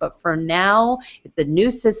analysis. But for now, it's a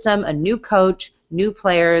new system, a new coach, new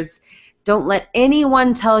players. Don't let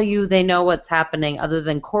anyone tell you they know what's happening other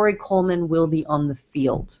than Corey Coleman will be on the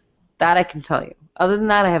field. That I can tell you. Other than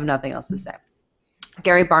that, I have nothing else to say.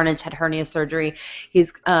 Gary Barnidge had hernia surgery.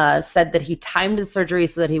 He's said that he timed his surgery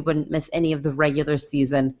so that he wouldn't miss any of the regular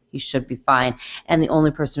season. He should be fine. And the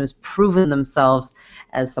only person who's proven themselves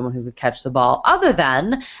as someone who could catch the ball, other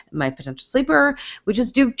than my potential sleeper, which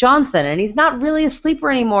is Duke Johnson. And he's not really a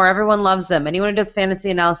sleeper anymore. Everyone loves him. Anyone who does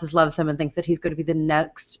fantasy analysis loves him and thinks that he's going to be the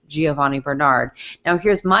next Giovanni Bernard. Now,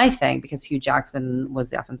 here's my thing, because Hugh Jackson was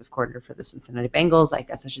the offensive coordinator for the Cincinnati Bengals. I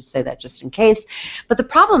guess I should say that just in case. But the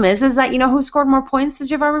problem is that, who scored more points than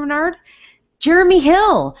Giovanni Bernard? Jeremy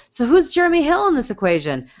Hill. So who's Jeremy Hill in this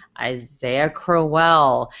equation? Isaiah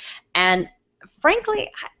Crowell. And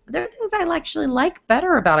frankly, there are things I actually like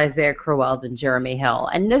better about Isaiah Crowell than Jeremy Hill.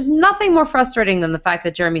 And there's nothing more frustrating than the fact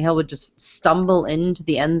that Jeremy Hill would just stumble into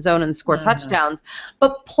the end zone and score touchdowns.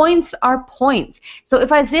 But points are points. So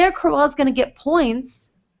if Isaiah Crowell is going to get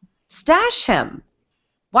points, stash him.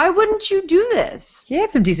 Why wouldn't you do this? He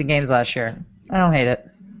had some decent games last year. I don't hate it.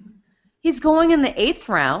 He's going in the 8th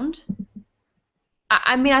round.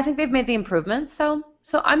 I mean, I think they've made the improvements. So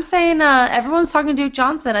I'm saying everyone's talking Duke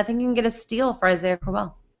Johnson. I think you can get a steal for Isaiah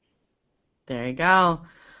Crowell. There you go.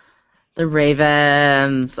 The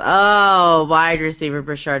Ravens. Oh, wide receiver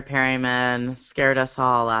Brashard Perryman scared us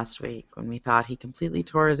all last week when we thought he completely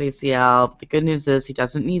tore his ACL. But the good news is he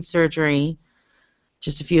doesn't need surgery.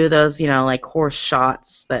 Just a few of those, like horse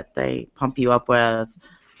shots that they pump you up with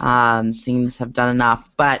seems to have done enough.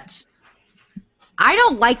 But I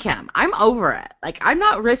don't like him. I'm over it. I'm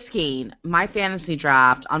not risking my fantasy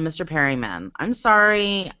draft on Mr. Perryman. I'm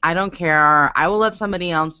sorry. I don't care. I will let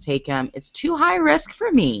somebody else take him. It's too high risk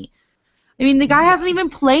for me. I mean, the guy hasn't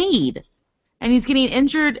even played, and he's getting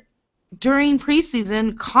injured during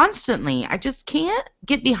preseason constantly. I just can't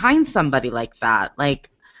get behind somebody like that.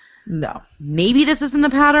 No. Maybe this isn't a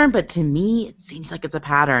pattern, but to me, it seems like it's a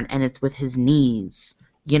pattern, and it's with his knees.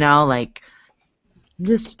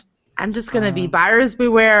 I'm just going to be buyers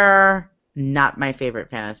beware. Not my favorite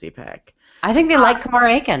fantasy pick. I think they like Kamar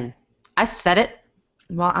Aiken. I said it.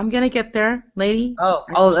 Well, I'm going to get there, lady. Are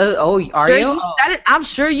you? Said it. I'm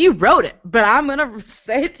sure you wrote it, but I'm going to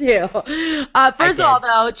say it too. First of all,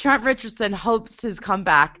 though, Trent Richardson hopes his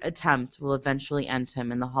comeback attempt will eventually end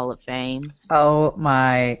him in the Hall of Fame. Oh,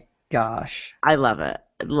 my gosh. I love it.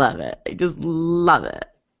 I just love it.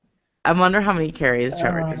 I wonder how many carries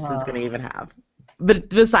Trent Richardson's going to even have. But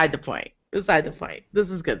beside the point.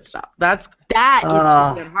 This is good stuff. That is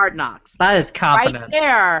Hard Knocks. That is confidence. Right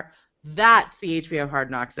there. That's the HBO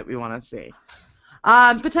Hard Knocks that we want to see.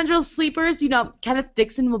 Potential sleepers, Kenneth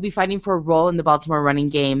Dixon will be fighting for a role in the Baltimore running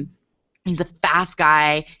game. He's a fast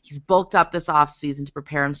guy. He's bulked up this offseason to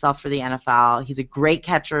prepare himself for the NFL. He's a great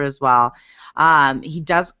catcher as well. He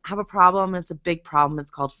does have a problem, and it's a big problem.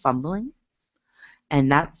 It's called fumbling. And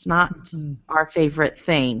that's not our favorite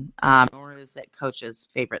thing, nor is it coach's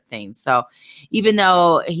favorite thing. So even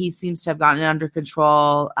though he seems to have gotten it under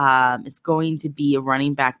control, it's going to be a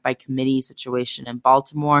running back by committee situation in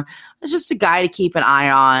Baltimore. It's just a guy to keep an eye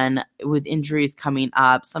on with injuries coming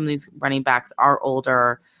up. Some of these running backs are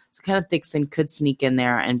older, So Kenneth Dixon could sneak in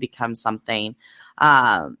there and become something.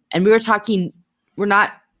 And we were talking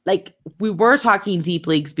deep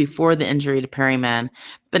leagues before the injury to Perryman,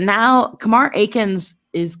 but now Kamar Akins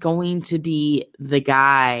is going to be the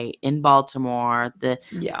guy in Baltimore, the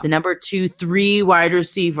number 2-3 wide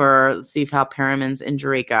receiver. Let's see how Perryman's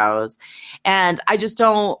injury goes. And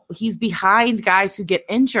he's behind guys who get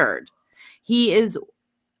injured. He is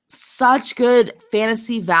such good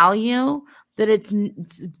fantasy value that it's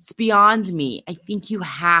beyond me. I think you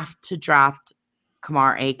have to draft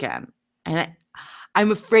Kamar Aiken. And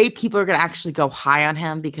I'm afraid people are going to actually go high on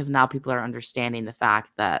him because now people are understanding the fact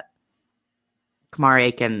that Kamar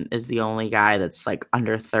Aiken is the only guy that's like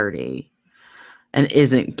under 30 and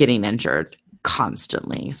isn't getting injured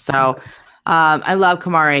constantly. So I love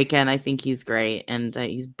Kamar Aiken. I think he's great, and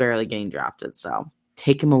he's barely getting drafted. So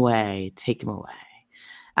take him away. Take him away.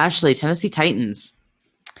 Ashley, Tennessee Titans.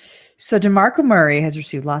 So DeMarco Murray has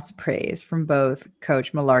received lots of praise from both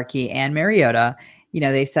Coach Malarkey and Mariota.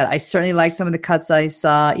 They said, I certainly like some of the cuts I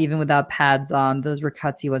saw, even without pads on. Those were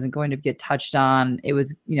cuts he wasn't going to get touched on. It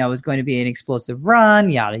was, it was going to be an explosive run,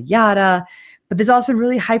 yada, yada. But there's also been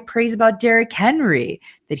really high praise about Derrick Henry,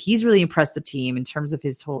 that he's really impressed the team in terms of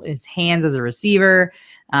his hands as a receiver.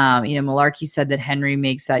 Malarkey said that Henry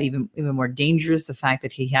makes that even more dangerous, the fact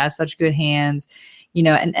that he has such good hands.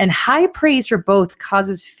 And high praise for both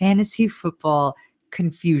causes fantasy football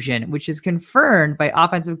confusion, which is confirmed by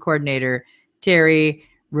offensive coordinator Terry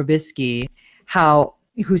Robisky,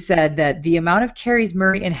 who said that the amount of carries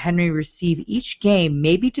Murray and Henry receive each game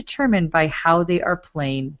may be determined by how they are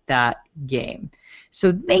playing that game.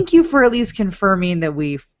 So thank you for at least confirming that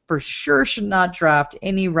we for sure should not draft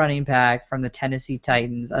any running back from the Tennessee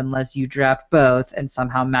Titans unless you draft both and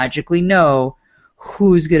somehow magically know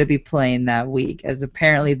who's going to be playing that week, as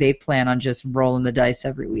apparently they plan on just rolling the dice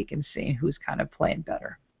every week and seeing who's kind of playing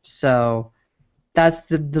better. So that's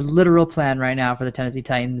the literal plan right now for the Tennessee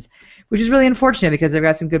Titans, which is really unfortunate because they've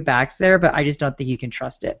got some good backs there, but I just don't think you can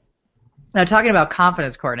trust it. Now, talking about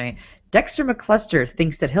confidence, Courtney, Dexter McCluster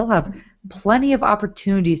thinks that he'll have plenty of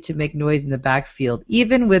opportunities to make noise in the backfield,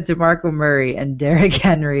 even with DeMarco Murray and Derrick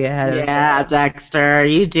Henry ahead of him. Yeah, Dexter,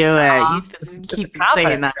 you do it. You just keep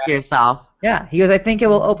saying that to yourself. Yeah, he goes, I think it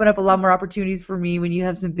will open up a lot more opportunities for me when you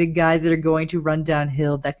have some big guys that are going to run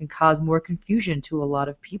downhill that can cause more confusion to a lot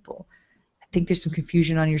of people. I think there's some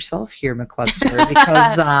confusion on yourself here, McCluster,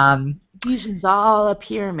 because confusion's all up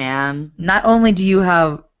here, man. Not only do you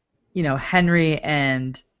have, Henry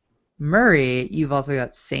and Murray, you've also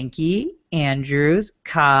got Sankey, Andrews,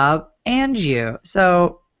 Cobb, and you.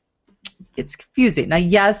 So it's confusing. Now,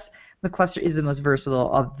 yes, McCluster is the most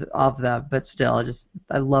versatile of them, but still,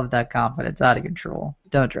 I love that confidence. Out of control.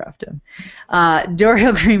 Don't draft him.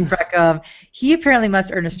 Dorial Green-Breckham, he apparently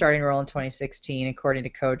must earn a starting role in 2016, according to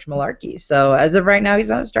Coach Malarkey. So as of right now, he's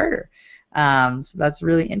not a starter. So that's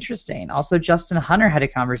really interesting. Also, Justin Hunter had a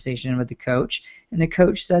conversation with the coach, and the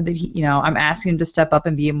coach said that I'm asking him to step up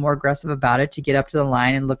and be more aggressive about it, to get up to the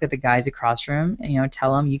line and look at the guys across from him and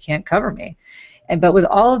tell him you can't cover me. But with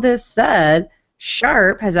all of this said,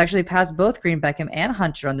 Sharp has actually passed both Green Beckham and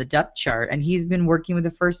Hunter on the depth chart, and he's been working with the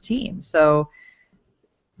first team. So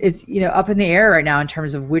it's up in the air right now in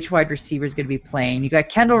terms of which wide receiver is going to be playing. You got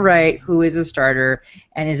Kendall Wright, who is a starter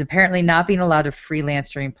and is apparently not being allowed to freelance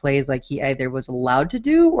during plays like he either was allowed to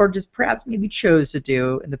do or just perhaps maybe chose to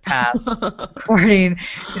do in the past, according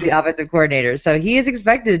to the offensive coordinator. So he is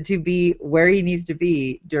expected to be where he needs to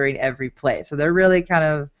be during every play. So they're really kind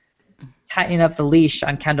of tightening up the leash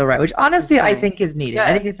on Kendall Wright, which honestly I think is needed.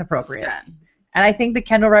 I think it's appropriate. And I think that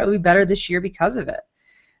Kendall Wright will be better this year because of it.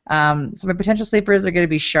 So my potential sleepers are going to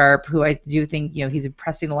be Sharp, who I do think, he's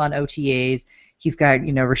impressing a lot on OTAs. He's got,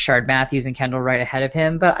 Rashard Matthews and Kendall Wright ahead of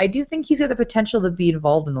him. But I do think he's got the potential to be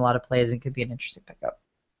involved in a lot of plays and could be an interesting pickup.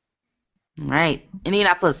 All right.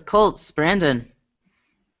 Indianapolis Colts, Brandon.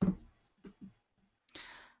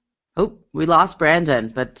 Oh, we lost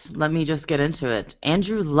Brandon, but let me just get into it.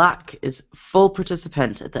 Andrew Luck is full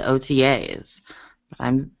participant at the OTAs,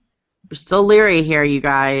 but we're still leery here, you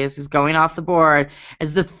guys. He's going off the board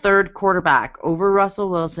as the third quarterback over Russell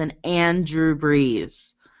Wilson and Drew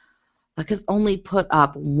Brees. Luck has only put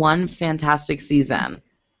up one fantastic season.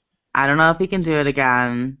 I don't know if he can do it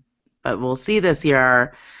again, but we'll see this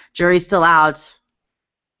year. Jury's still out.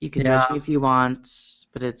 You can judge me if you want,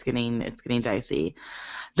 but it's getting dicey.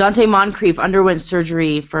 Dante Moncrief underwent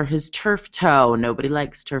surgery for his turf toe. Nobody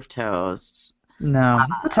likes turf toes. No,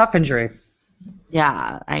 it's a tough injury.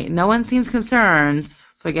 Yeah, no one seems concerned,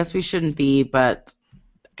 so I guess we shouldn't be, but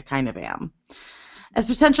I kind of am. As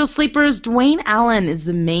potential sleepers, Dwayne Allen is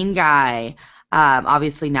the main guy.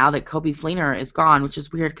 Obviously, now that Kobe Fleener is gone, which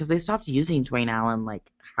is weird because they stopped using Dwayne Allen like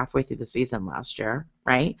halfway through the season last year,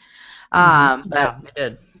 right? But I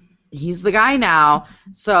did. he's the guy now,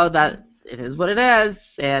 so that it is what it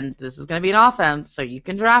is, and this is going to be an offense, so you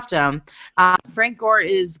can draft him. Frank Gore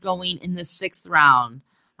is going in the 6th round.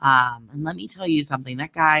 And let me tell you something.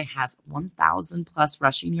 That guy has 1,000 plus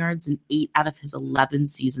rushing yards in 8 out of his 11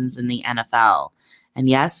 seasons in the NFL. And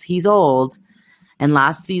yes, he's old. And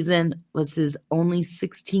last season was his only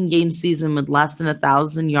 16-game season with less than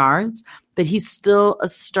 1,000 yards. But he's still a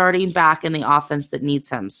starting back in the offense that needs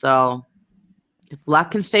him. So if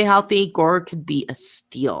Luck can stay healthy, Gore could be a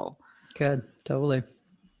steal. Good, totally.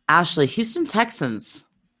 Ashley, Houston Texans.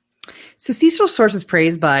 So Cecil Source was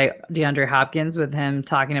praised by DeAndre Hopkins with him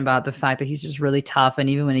talking about the fact that he's just really tough, and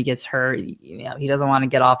even when he gets hurt, he doesn't want to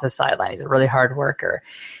get off the sideline. He's a really hard worker.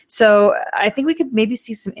 So I think we could maybe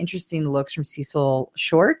see some interesting looks from Cecil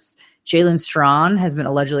Shorts. Jalen Strawn has been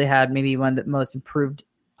allegedly had maybe one of the most improved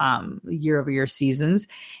year-over-year seasons.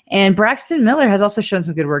 And Braxton Miller has also shown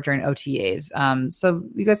some good work during OTAs. So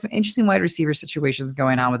we got some interesting wide receiver situations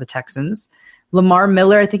going on with the Texans. Lamar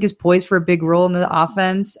Miller, I think, is poised for a big role in the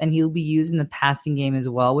offense, and he'll be used in the passing game as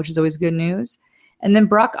well, which is always good news. And then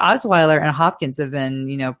Brock Osweiler and Hopkins have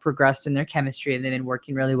been, progressed in their chemistry, and they've been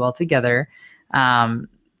working really well together.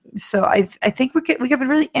 So I think we have a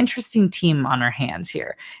really interesting team on our hands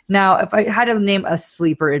here. Now, if I had to name a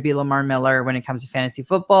sleeper, it'd be Lamar Miller. When it comes to fantasy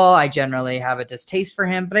football, I generally have a distaste for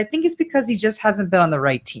him, but I think it's because he just hasn't been on the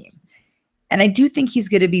right team. And I do think he's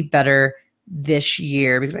going to be better this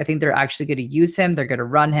year because I think they're actually going to use him. They're going to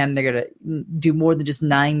run him. They're going to do more than just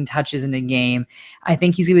 9 touches in a game. I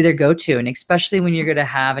think he's going to be their go-to. And especially when you're going to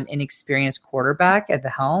have an inexperienced quarterback at the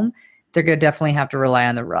helm, they're going to definitely have to rely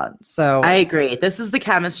on the run. So I agree. This is the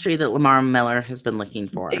chemistry that Lamar Miller has been looking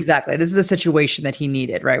for. Exactly. This is a situation that he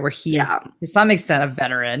needed, right? Where he's to some extent a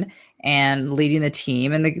veteran and leading the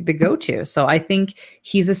team and the go-to. So I think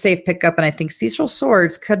he's a safe pickup. And I think Cecil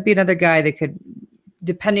Swords could be another guy that could,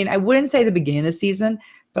 depending, I wouldn't say the beginning of the season,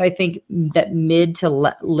 but I think that mid to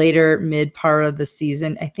later mid part of the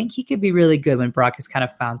season, I think he could be really good when Brock has kind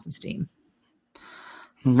of found some steam.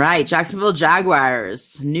 Right. Jacksonville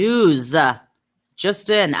Jaguars. News. Just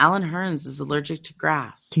in. Alan Hearns is allergic to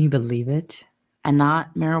grass. Can you believe it? And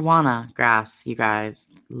not marijuana grass, you guys.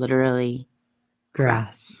 Literally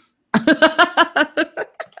grass.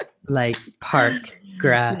 Like park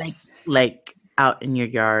grass. Like out in your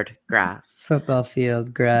yard grass. Football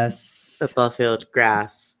field grass. Football field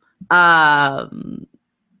grass.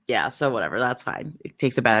 Yeah, so whatever. That's fine. It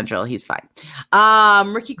takes a Benadryl. He's fine.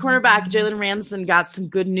 Rookie cornerback Jalen Ramsden got some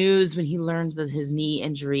good news when he learned that his knee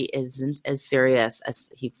injury isn't as serious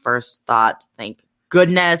as he first thought. Thank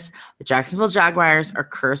goodness. The Jacksonville Jaguars are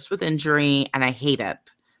cursed with injury, and I hate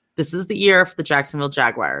it. This is the year for the Jacksonville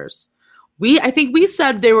Jaguars. I think we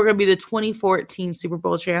said they were going to be the 2014 Super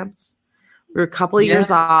Bowl champs. We were a couple of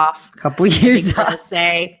years off. Couple years off.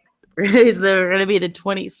 Say they're going to be the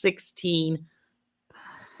 2016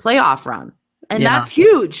 playoff run. And that's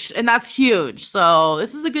huge. So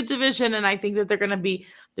this is a good division, and I think that they're gonna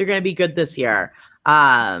be good this year.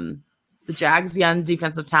 The Jags' young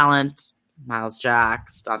defensive talent, Miles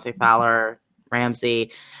Jacks, Dante Fowler,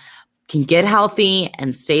 Ramsey, can get healthy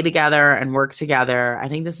and stay together and work together. I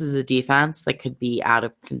think this is a defense that could be out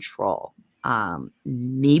of control.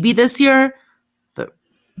 Maybe this year, but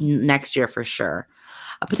next year for sure.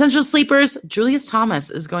 Potential sleepers, Julius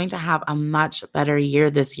Thomas is going to have a much better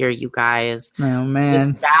year this year, you guys. Oh, man. He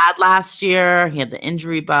was bad last year. He had the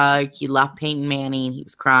injury bug. He left Peyton Manning. He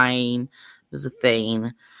was crying. It was a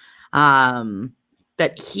thing.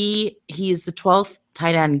 But he is the 12th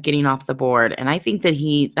tight end getting off the board, and I think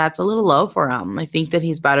that that's a little low for him. I think that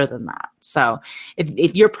he's better than that. So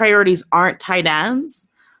if your priorities aren't tight ends,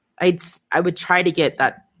 I would try to get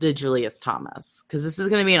the Julius Thomas, because this is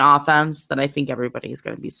going to be an offense that I think everybody is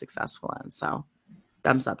going to be successful in. So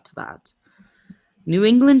thumbs up to that. New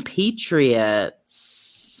England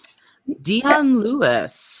Patriots. Dion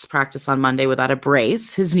Lewis practiced on Monday without a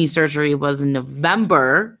brace. His knee surgery was in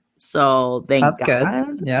November. So that's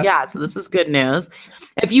good. Yeah, so this is good news.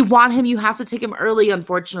 If you want him, you have to take him early.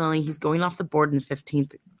 Unfortunately, he's going off the board in the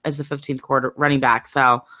 15th as the 15th quarter running back.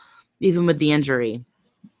 So even with the injury.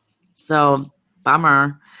 So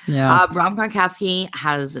bummer. Yeah. Rob Gronkowski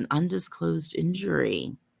has an undisclosed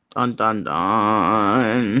injury. Dun, dun,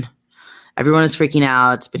 dun. Everyone is freaking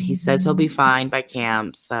out, but he says he'll be fine by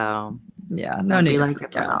camp. So yeah, no need like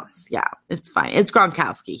everyone else. Yeah, it's fine. It's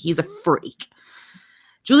Gronkowski. He's a freak.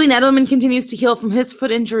 Julian Edelman continues to heal from his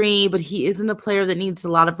foot injury, but he isn't a player that needs a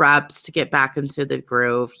lot of reps to get back into the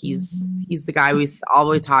groove. He's the guy we're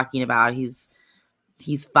always talking about. He's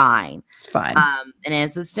He's fine. Fine. And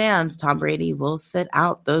as it stands, Tom Brady will sit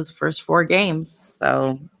out those first 4 games.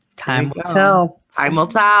 So Time will tell. Time will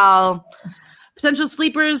tell. Potential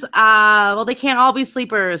sleepers. Well, they can't all be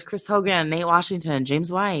sleepers. Chris Hogan, Nate Washington,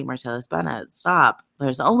 James White, Martellus Bennett. Stop.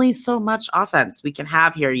 There's only so much offense we can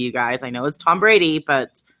have here, you guys. I know it's Tom Brady,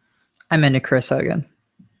 but I'm into Chris Hogan.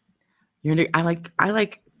 I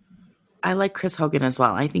like Chris Hogan as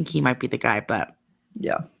well. I think he might be the guy, but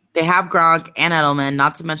Yeah. they have Gronk and Edelman,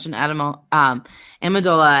 not to mention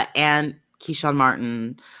Amendola and Keyshawn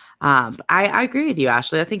Martin. I agree with you,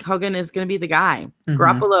 Ashley. I think Hogan is going to be the guy. Mhm.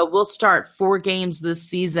 Garoppolo will start 4 games this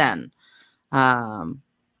season.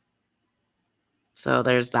 So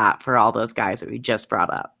there's that for all those guys that we just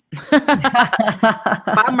brought up.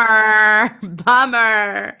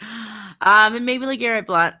 Bummer. And maybe LeGarrette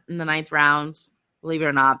Blount in the 9th round. Believe it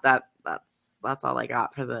or not, that's all I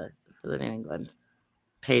got for the New England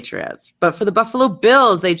Patriots. But for the Buffalo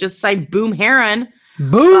Bills, they just signed Boom Herron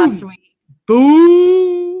last week.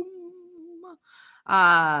 Boom.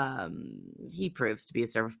 He proves to be a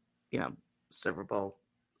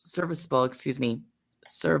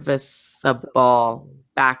serviceable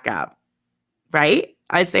backup. Right?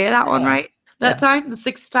 I say that one right that time, the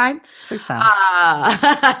 6th time. 6th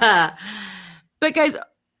time. But guys,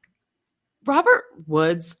 Robert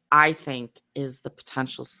Woods, I think, is the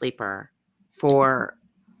potential sleeper for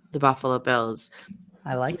the Buffalo Bills.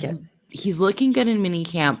 I like it. He's looking good in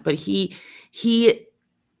minicamp, but he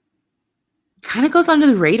kind of goes under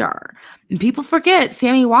the radar. And people forget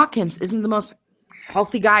Sammy Watkins isn't the most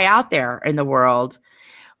healthy guy out there in the world.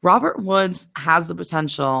 Robert Woods has the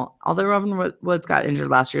potential, although Robert Woods got injured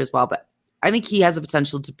last year as well, but I think he has the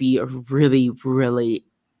potential to be a really, really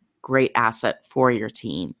great asset for your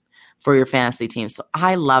team, for your fantasy team. So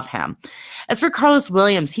I love him. As for Carlos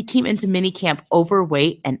Williams, he came into minicamp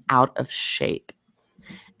overweight and out of shape.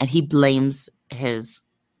 And he blames his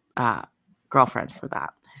girlfriend for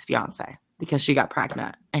that, his fiance, because she got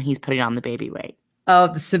pregnant and he's putting on the baby weight.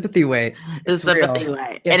 Oh, the sympathy weight. The sympathy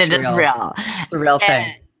weight. And it is real. It's a real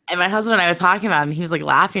thing. And my husband and I was talking about it, and he was like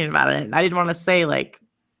laughing about it. And I didn't want to say, like,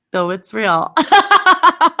 no, it's real. But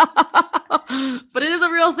it is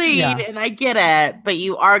a real thing, and I get it. But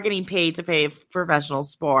you are getting paid to pay professional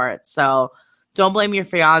sports. So don't blame your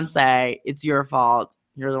fiance. It's your fault.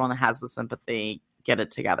 You're the one that has the sympathy. Get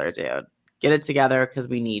it together, dude. Get it together because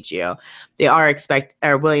we need you.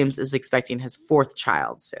 Williams is expecting his 4th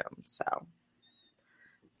child soon. So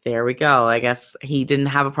there we go. I guess he didn't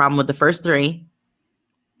have a problem with the first 3.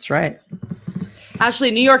 That's right. Ashley,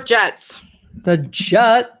 New York Jets. The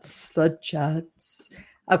Jets.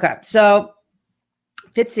 Okay, so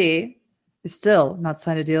Fitzy is still not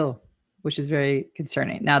signed a deal, which is very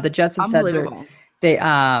concerning. Now the Jets have said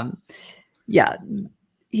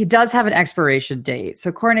he does have an expiration date. So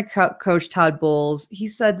according to Coach Todd Bowles, he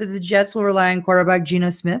said that the Jets will rely on quarterback Geno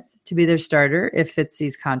Smith to be their starter if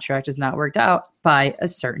Fitzy's contract is not worked out by a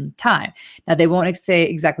certain time. Now they won't say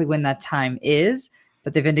exactly when that time is,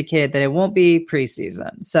 but they've indicated that it won't be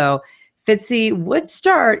preseason. So Fitzy would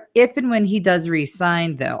start if and when he does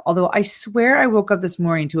re-sign, though. Although I swear I woke up this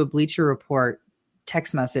morning to a Bleacher Report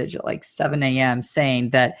text message at like 7 a.m.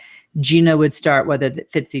 saying that Gino would start whether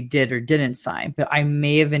Fitzy did or didn't sign. But I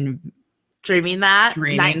may have been having a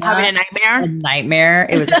nightmare. A nightmare.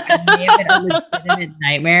 It was I may have been a legitimate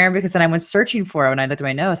nightmare because then I went searching for it when I looked at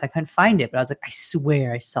my notes. I couldn't find it, but I was like, I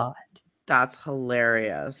swear I saw it. That's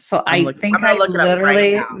hilarious. So I think I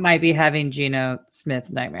literally might be having Geno Smith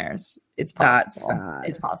nightmares. It's possible.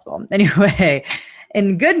 It's possible. Anyway,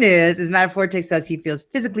 and good news is Matt Forte says he feels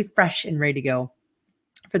physically fresh and ready to go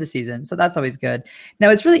for the season. So that's always good. Now,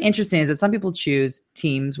 what's really interesting is that some people choose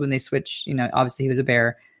teams when they switch, obviously he was a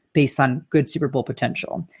Bear, based on good Super Bowl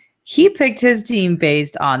potential. He picked his team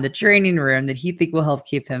based on the training room that he think will help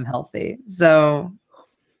keep him healthy. So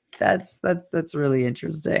that's really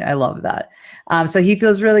interesting. I love that. So he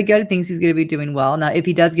feels really good. He thinks he's going to be doing well. Now, if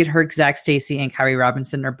he does get hurt, Zach Stacy and Kyrie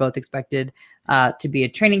Robinson are both expected to be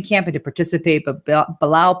at training camp and to participate. But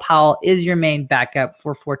Bilal Powell is your main backup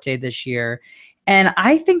for Forte this year. And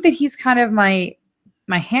I think that he's kind of my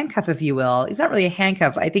handcuff, if you will. He's not really a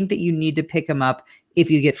handcuff. I think that you need to pick him up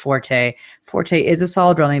if you get Forte. Forte is a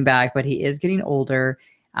solid running back, but he is getting older.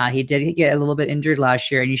 He did get a little bit injured last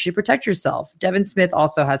year, and you should protect yourself. Devin Smith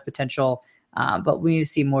also has potential, but we need to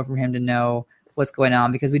see more from him to know what's going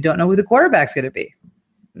on because we don't know who the quarterback's going to be.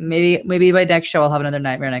 Maybe by next show I'll have another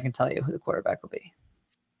nightmare and I can tell you who the quarterback will be.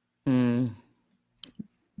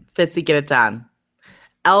 Fitzy, get it done.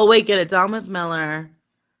 Elway, get it done with Miller.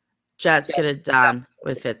 Jets, get it done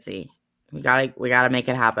with Fitzy. We gotta make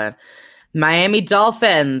it happen. Miami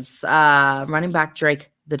Dolphins, running back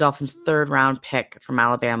Drake, the Dolphins' third-round pick from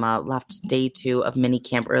Alabama, left day 2 of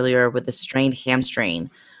minicamp earlier with a strained hamstring.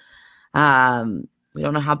 We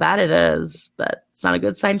don't know how bad it is, but it's not a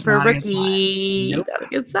good sign for a rookie. Nope. Not a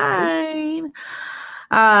good sign.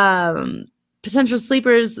 Potential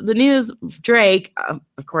sleepers. The news: Drake,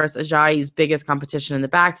 of course, Ajayi's biggest competition in the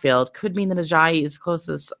backfield, could mean that Ajayi is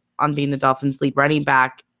closest on being the Dolphins' lead running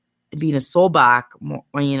back, being a sole back,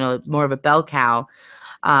 more of a bell cow.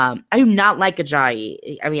 I do not like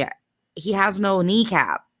Ajayi. I mean, he has no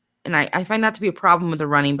kneecap, and I find that to be a problem with a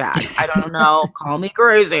running back. I don't know. Call me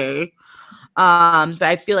crazy. But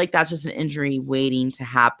I feel like that's just an injury waiting to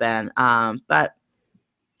happen. But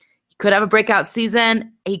he could have a breakout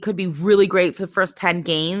season. He could be really great for the first 10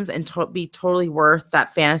 games and be totally worth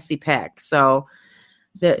that fantasy pick. So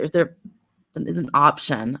there is an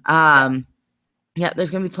option.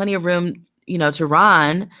 There's going to be plenty of room, to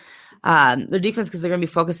run. Their defense, because they're going to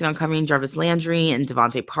be focusing on covering Jarvis Landry and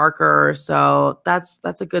Devontae Parker. So that's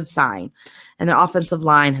a good sign. And their offensive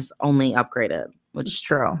line has only upgraded. Which is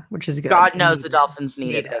true, which is good. God knows the Dolphins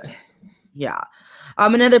needed it. Yeah.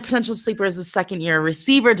 Another potential sleeper is the second-year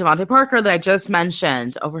receiver, Devontae Parker, that I just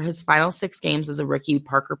mentioned. Over his final 6 games as a rookie,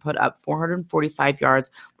 Parker put up 445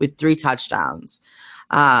 yards with 3 touchdowns.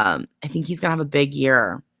 I think he's going to have a big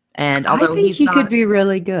year. And although he could be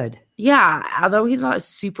really good. Yeah, although he's not a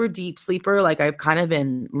super deep sleeper, like I've kind of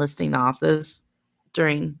been listing off this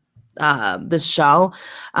during this show.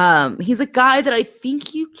 He's a guy that I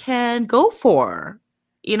think you can go for.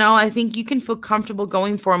 I think you can feel comfortable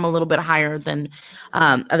going for him a little bit higher than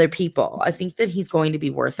other people. I think that he's going to be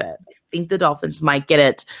worth it. I think the Dolphins might get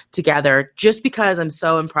it together just because I'm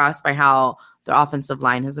so impressed by how the offensive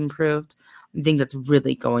line has improved. I think that's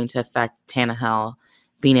really going to affect Tannehill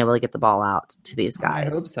being able to get the ball out to these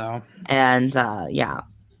guys. I hope so. And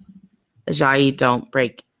Ajayi, don't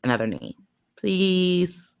break another knee.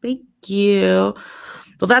 Please. Thank you.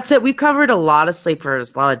 Well, that's it. We've covered a lot of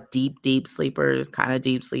sleepers, a lot of deep, deep sleepers, kind of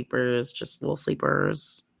deep sleepers, just little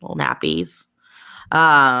sleepers, little nappies.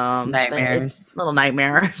 Nightmares. Little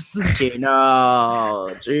nightmares.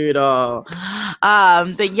 Juno.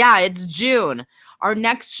 But yeah, it's June. Our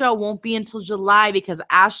next show won't be until July because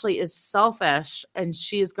Ashley is selfish and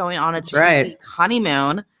she is going on a 2-week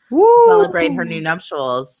honeymoon to celebrate her new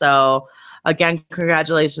nuptials. So again,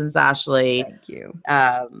 congratulations, Ashley. Thank you.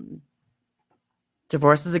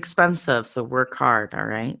 Divorce is expensive, so work hard, all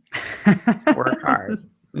right? Work hard.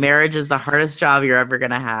 Marriage is the hardest job you're ever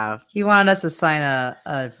going to have. He wanted us to sign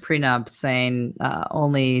a prenup saying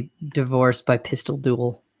only divorce by pistol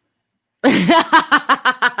duel.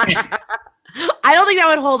 I don't think that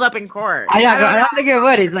would hold up in court. I don't think it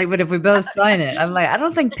would. He's like, but if we both sign it, I'm like, I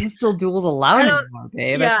don't think pistol duels allowed anymore,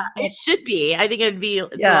 babe. Yeah, it should be. I think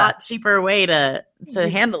it's a lot cheaper way to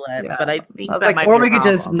handle it. Yeah. But I think that might or be we could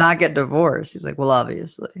just not get divorced. He's like, well,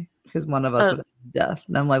 obviously, because one of us would end up death,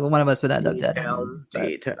 and I'm like, well, one of us would end up dead.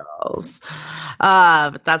 Details.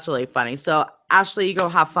 But that's really funny. So Ashley, you go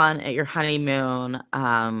have fun at your honeymoon.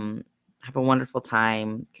 Have a wonderful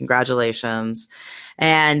time. Congratulations.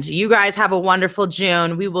 And you guys have a wonderful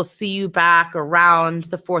June. We will see you back around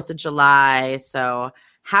the 4th of July. So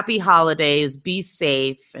happy holidays. Be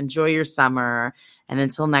safe. Enjoy your summer. And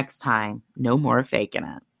until next time, no more faking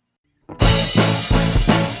it.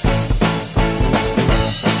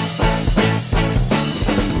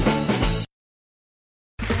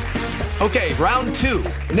 Okay, round 2.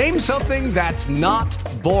 Name something that's not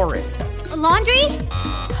boring. A laundry?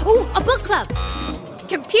 Ooh, a book club.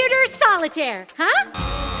 Computer solitaire, huh?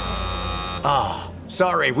 Ah,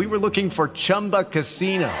 sorry, we were looking for Chumba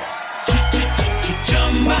Casino.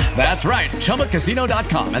 That's right,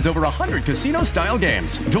 ChumbaCasino.com has over 100 casino-style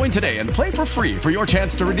games. Join today and play for free for your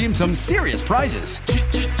chance to redeem some serious prizes.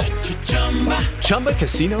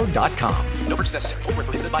 ChumbaCasino.com. No purchase necessary. Void where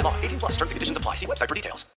prohibited by law. 18+ terms and conditions apply. See website for details.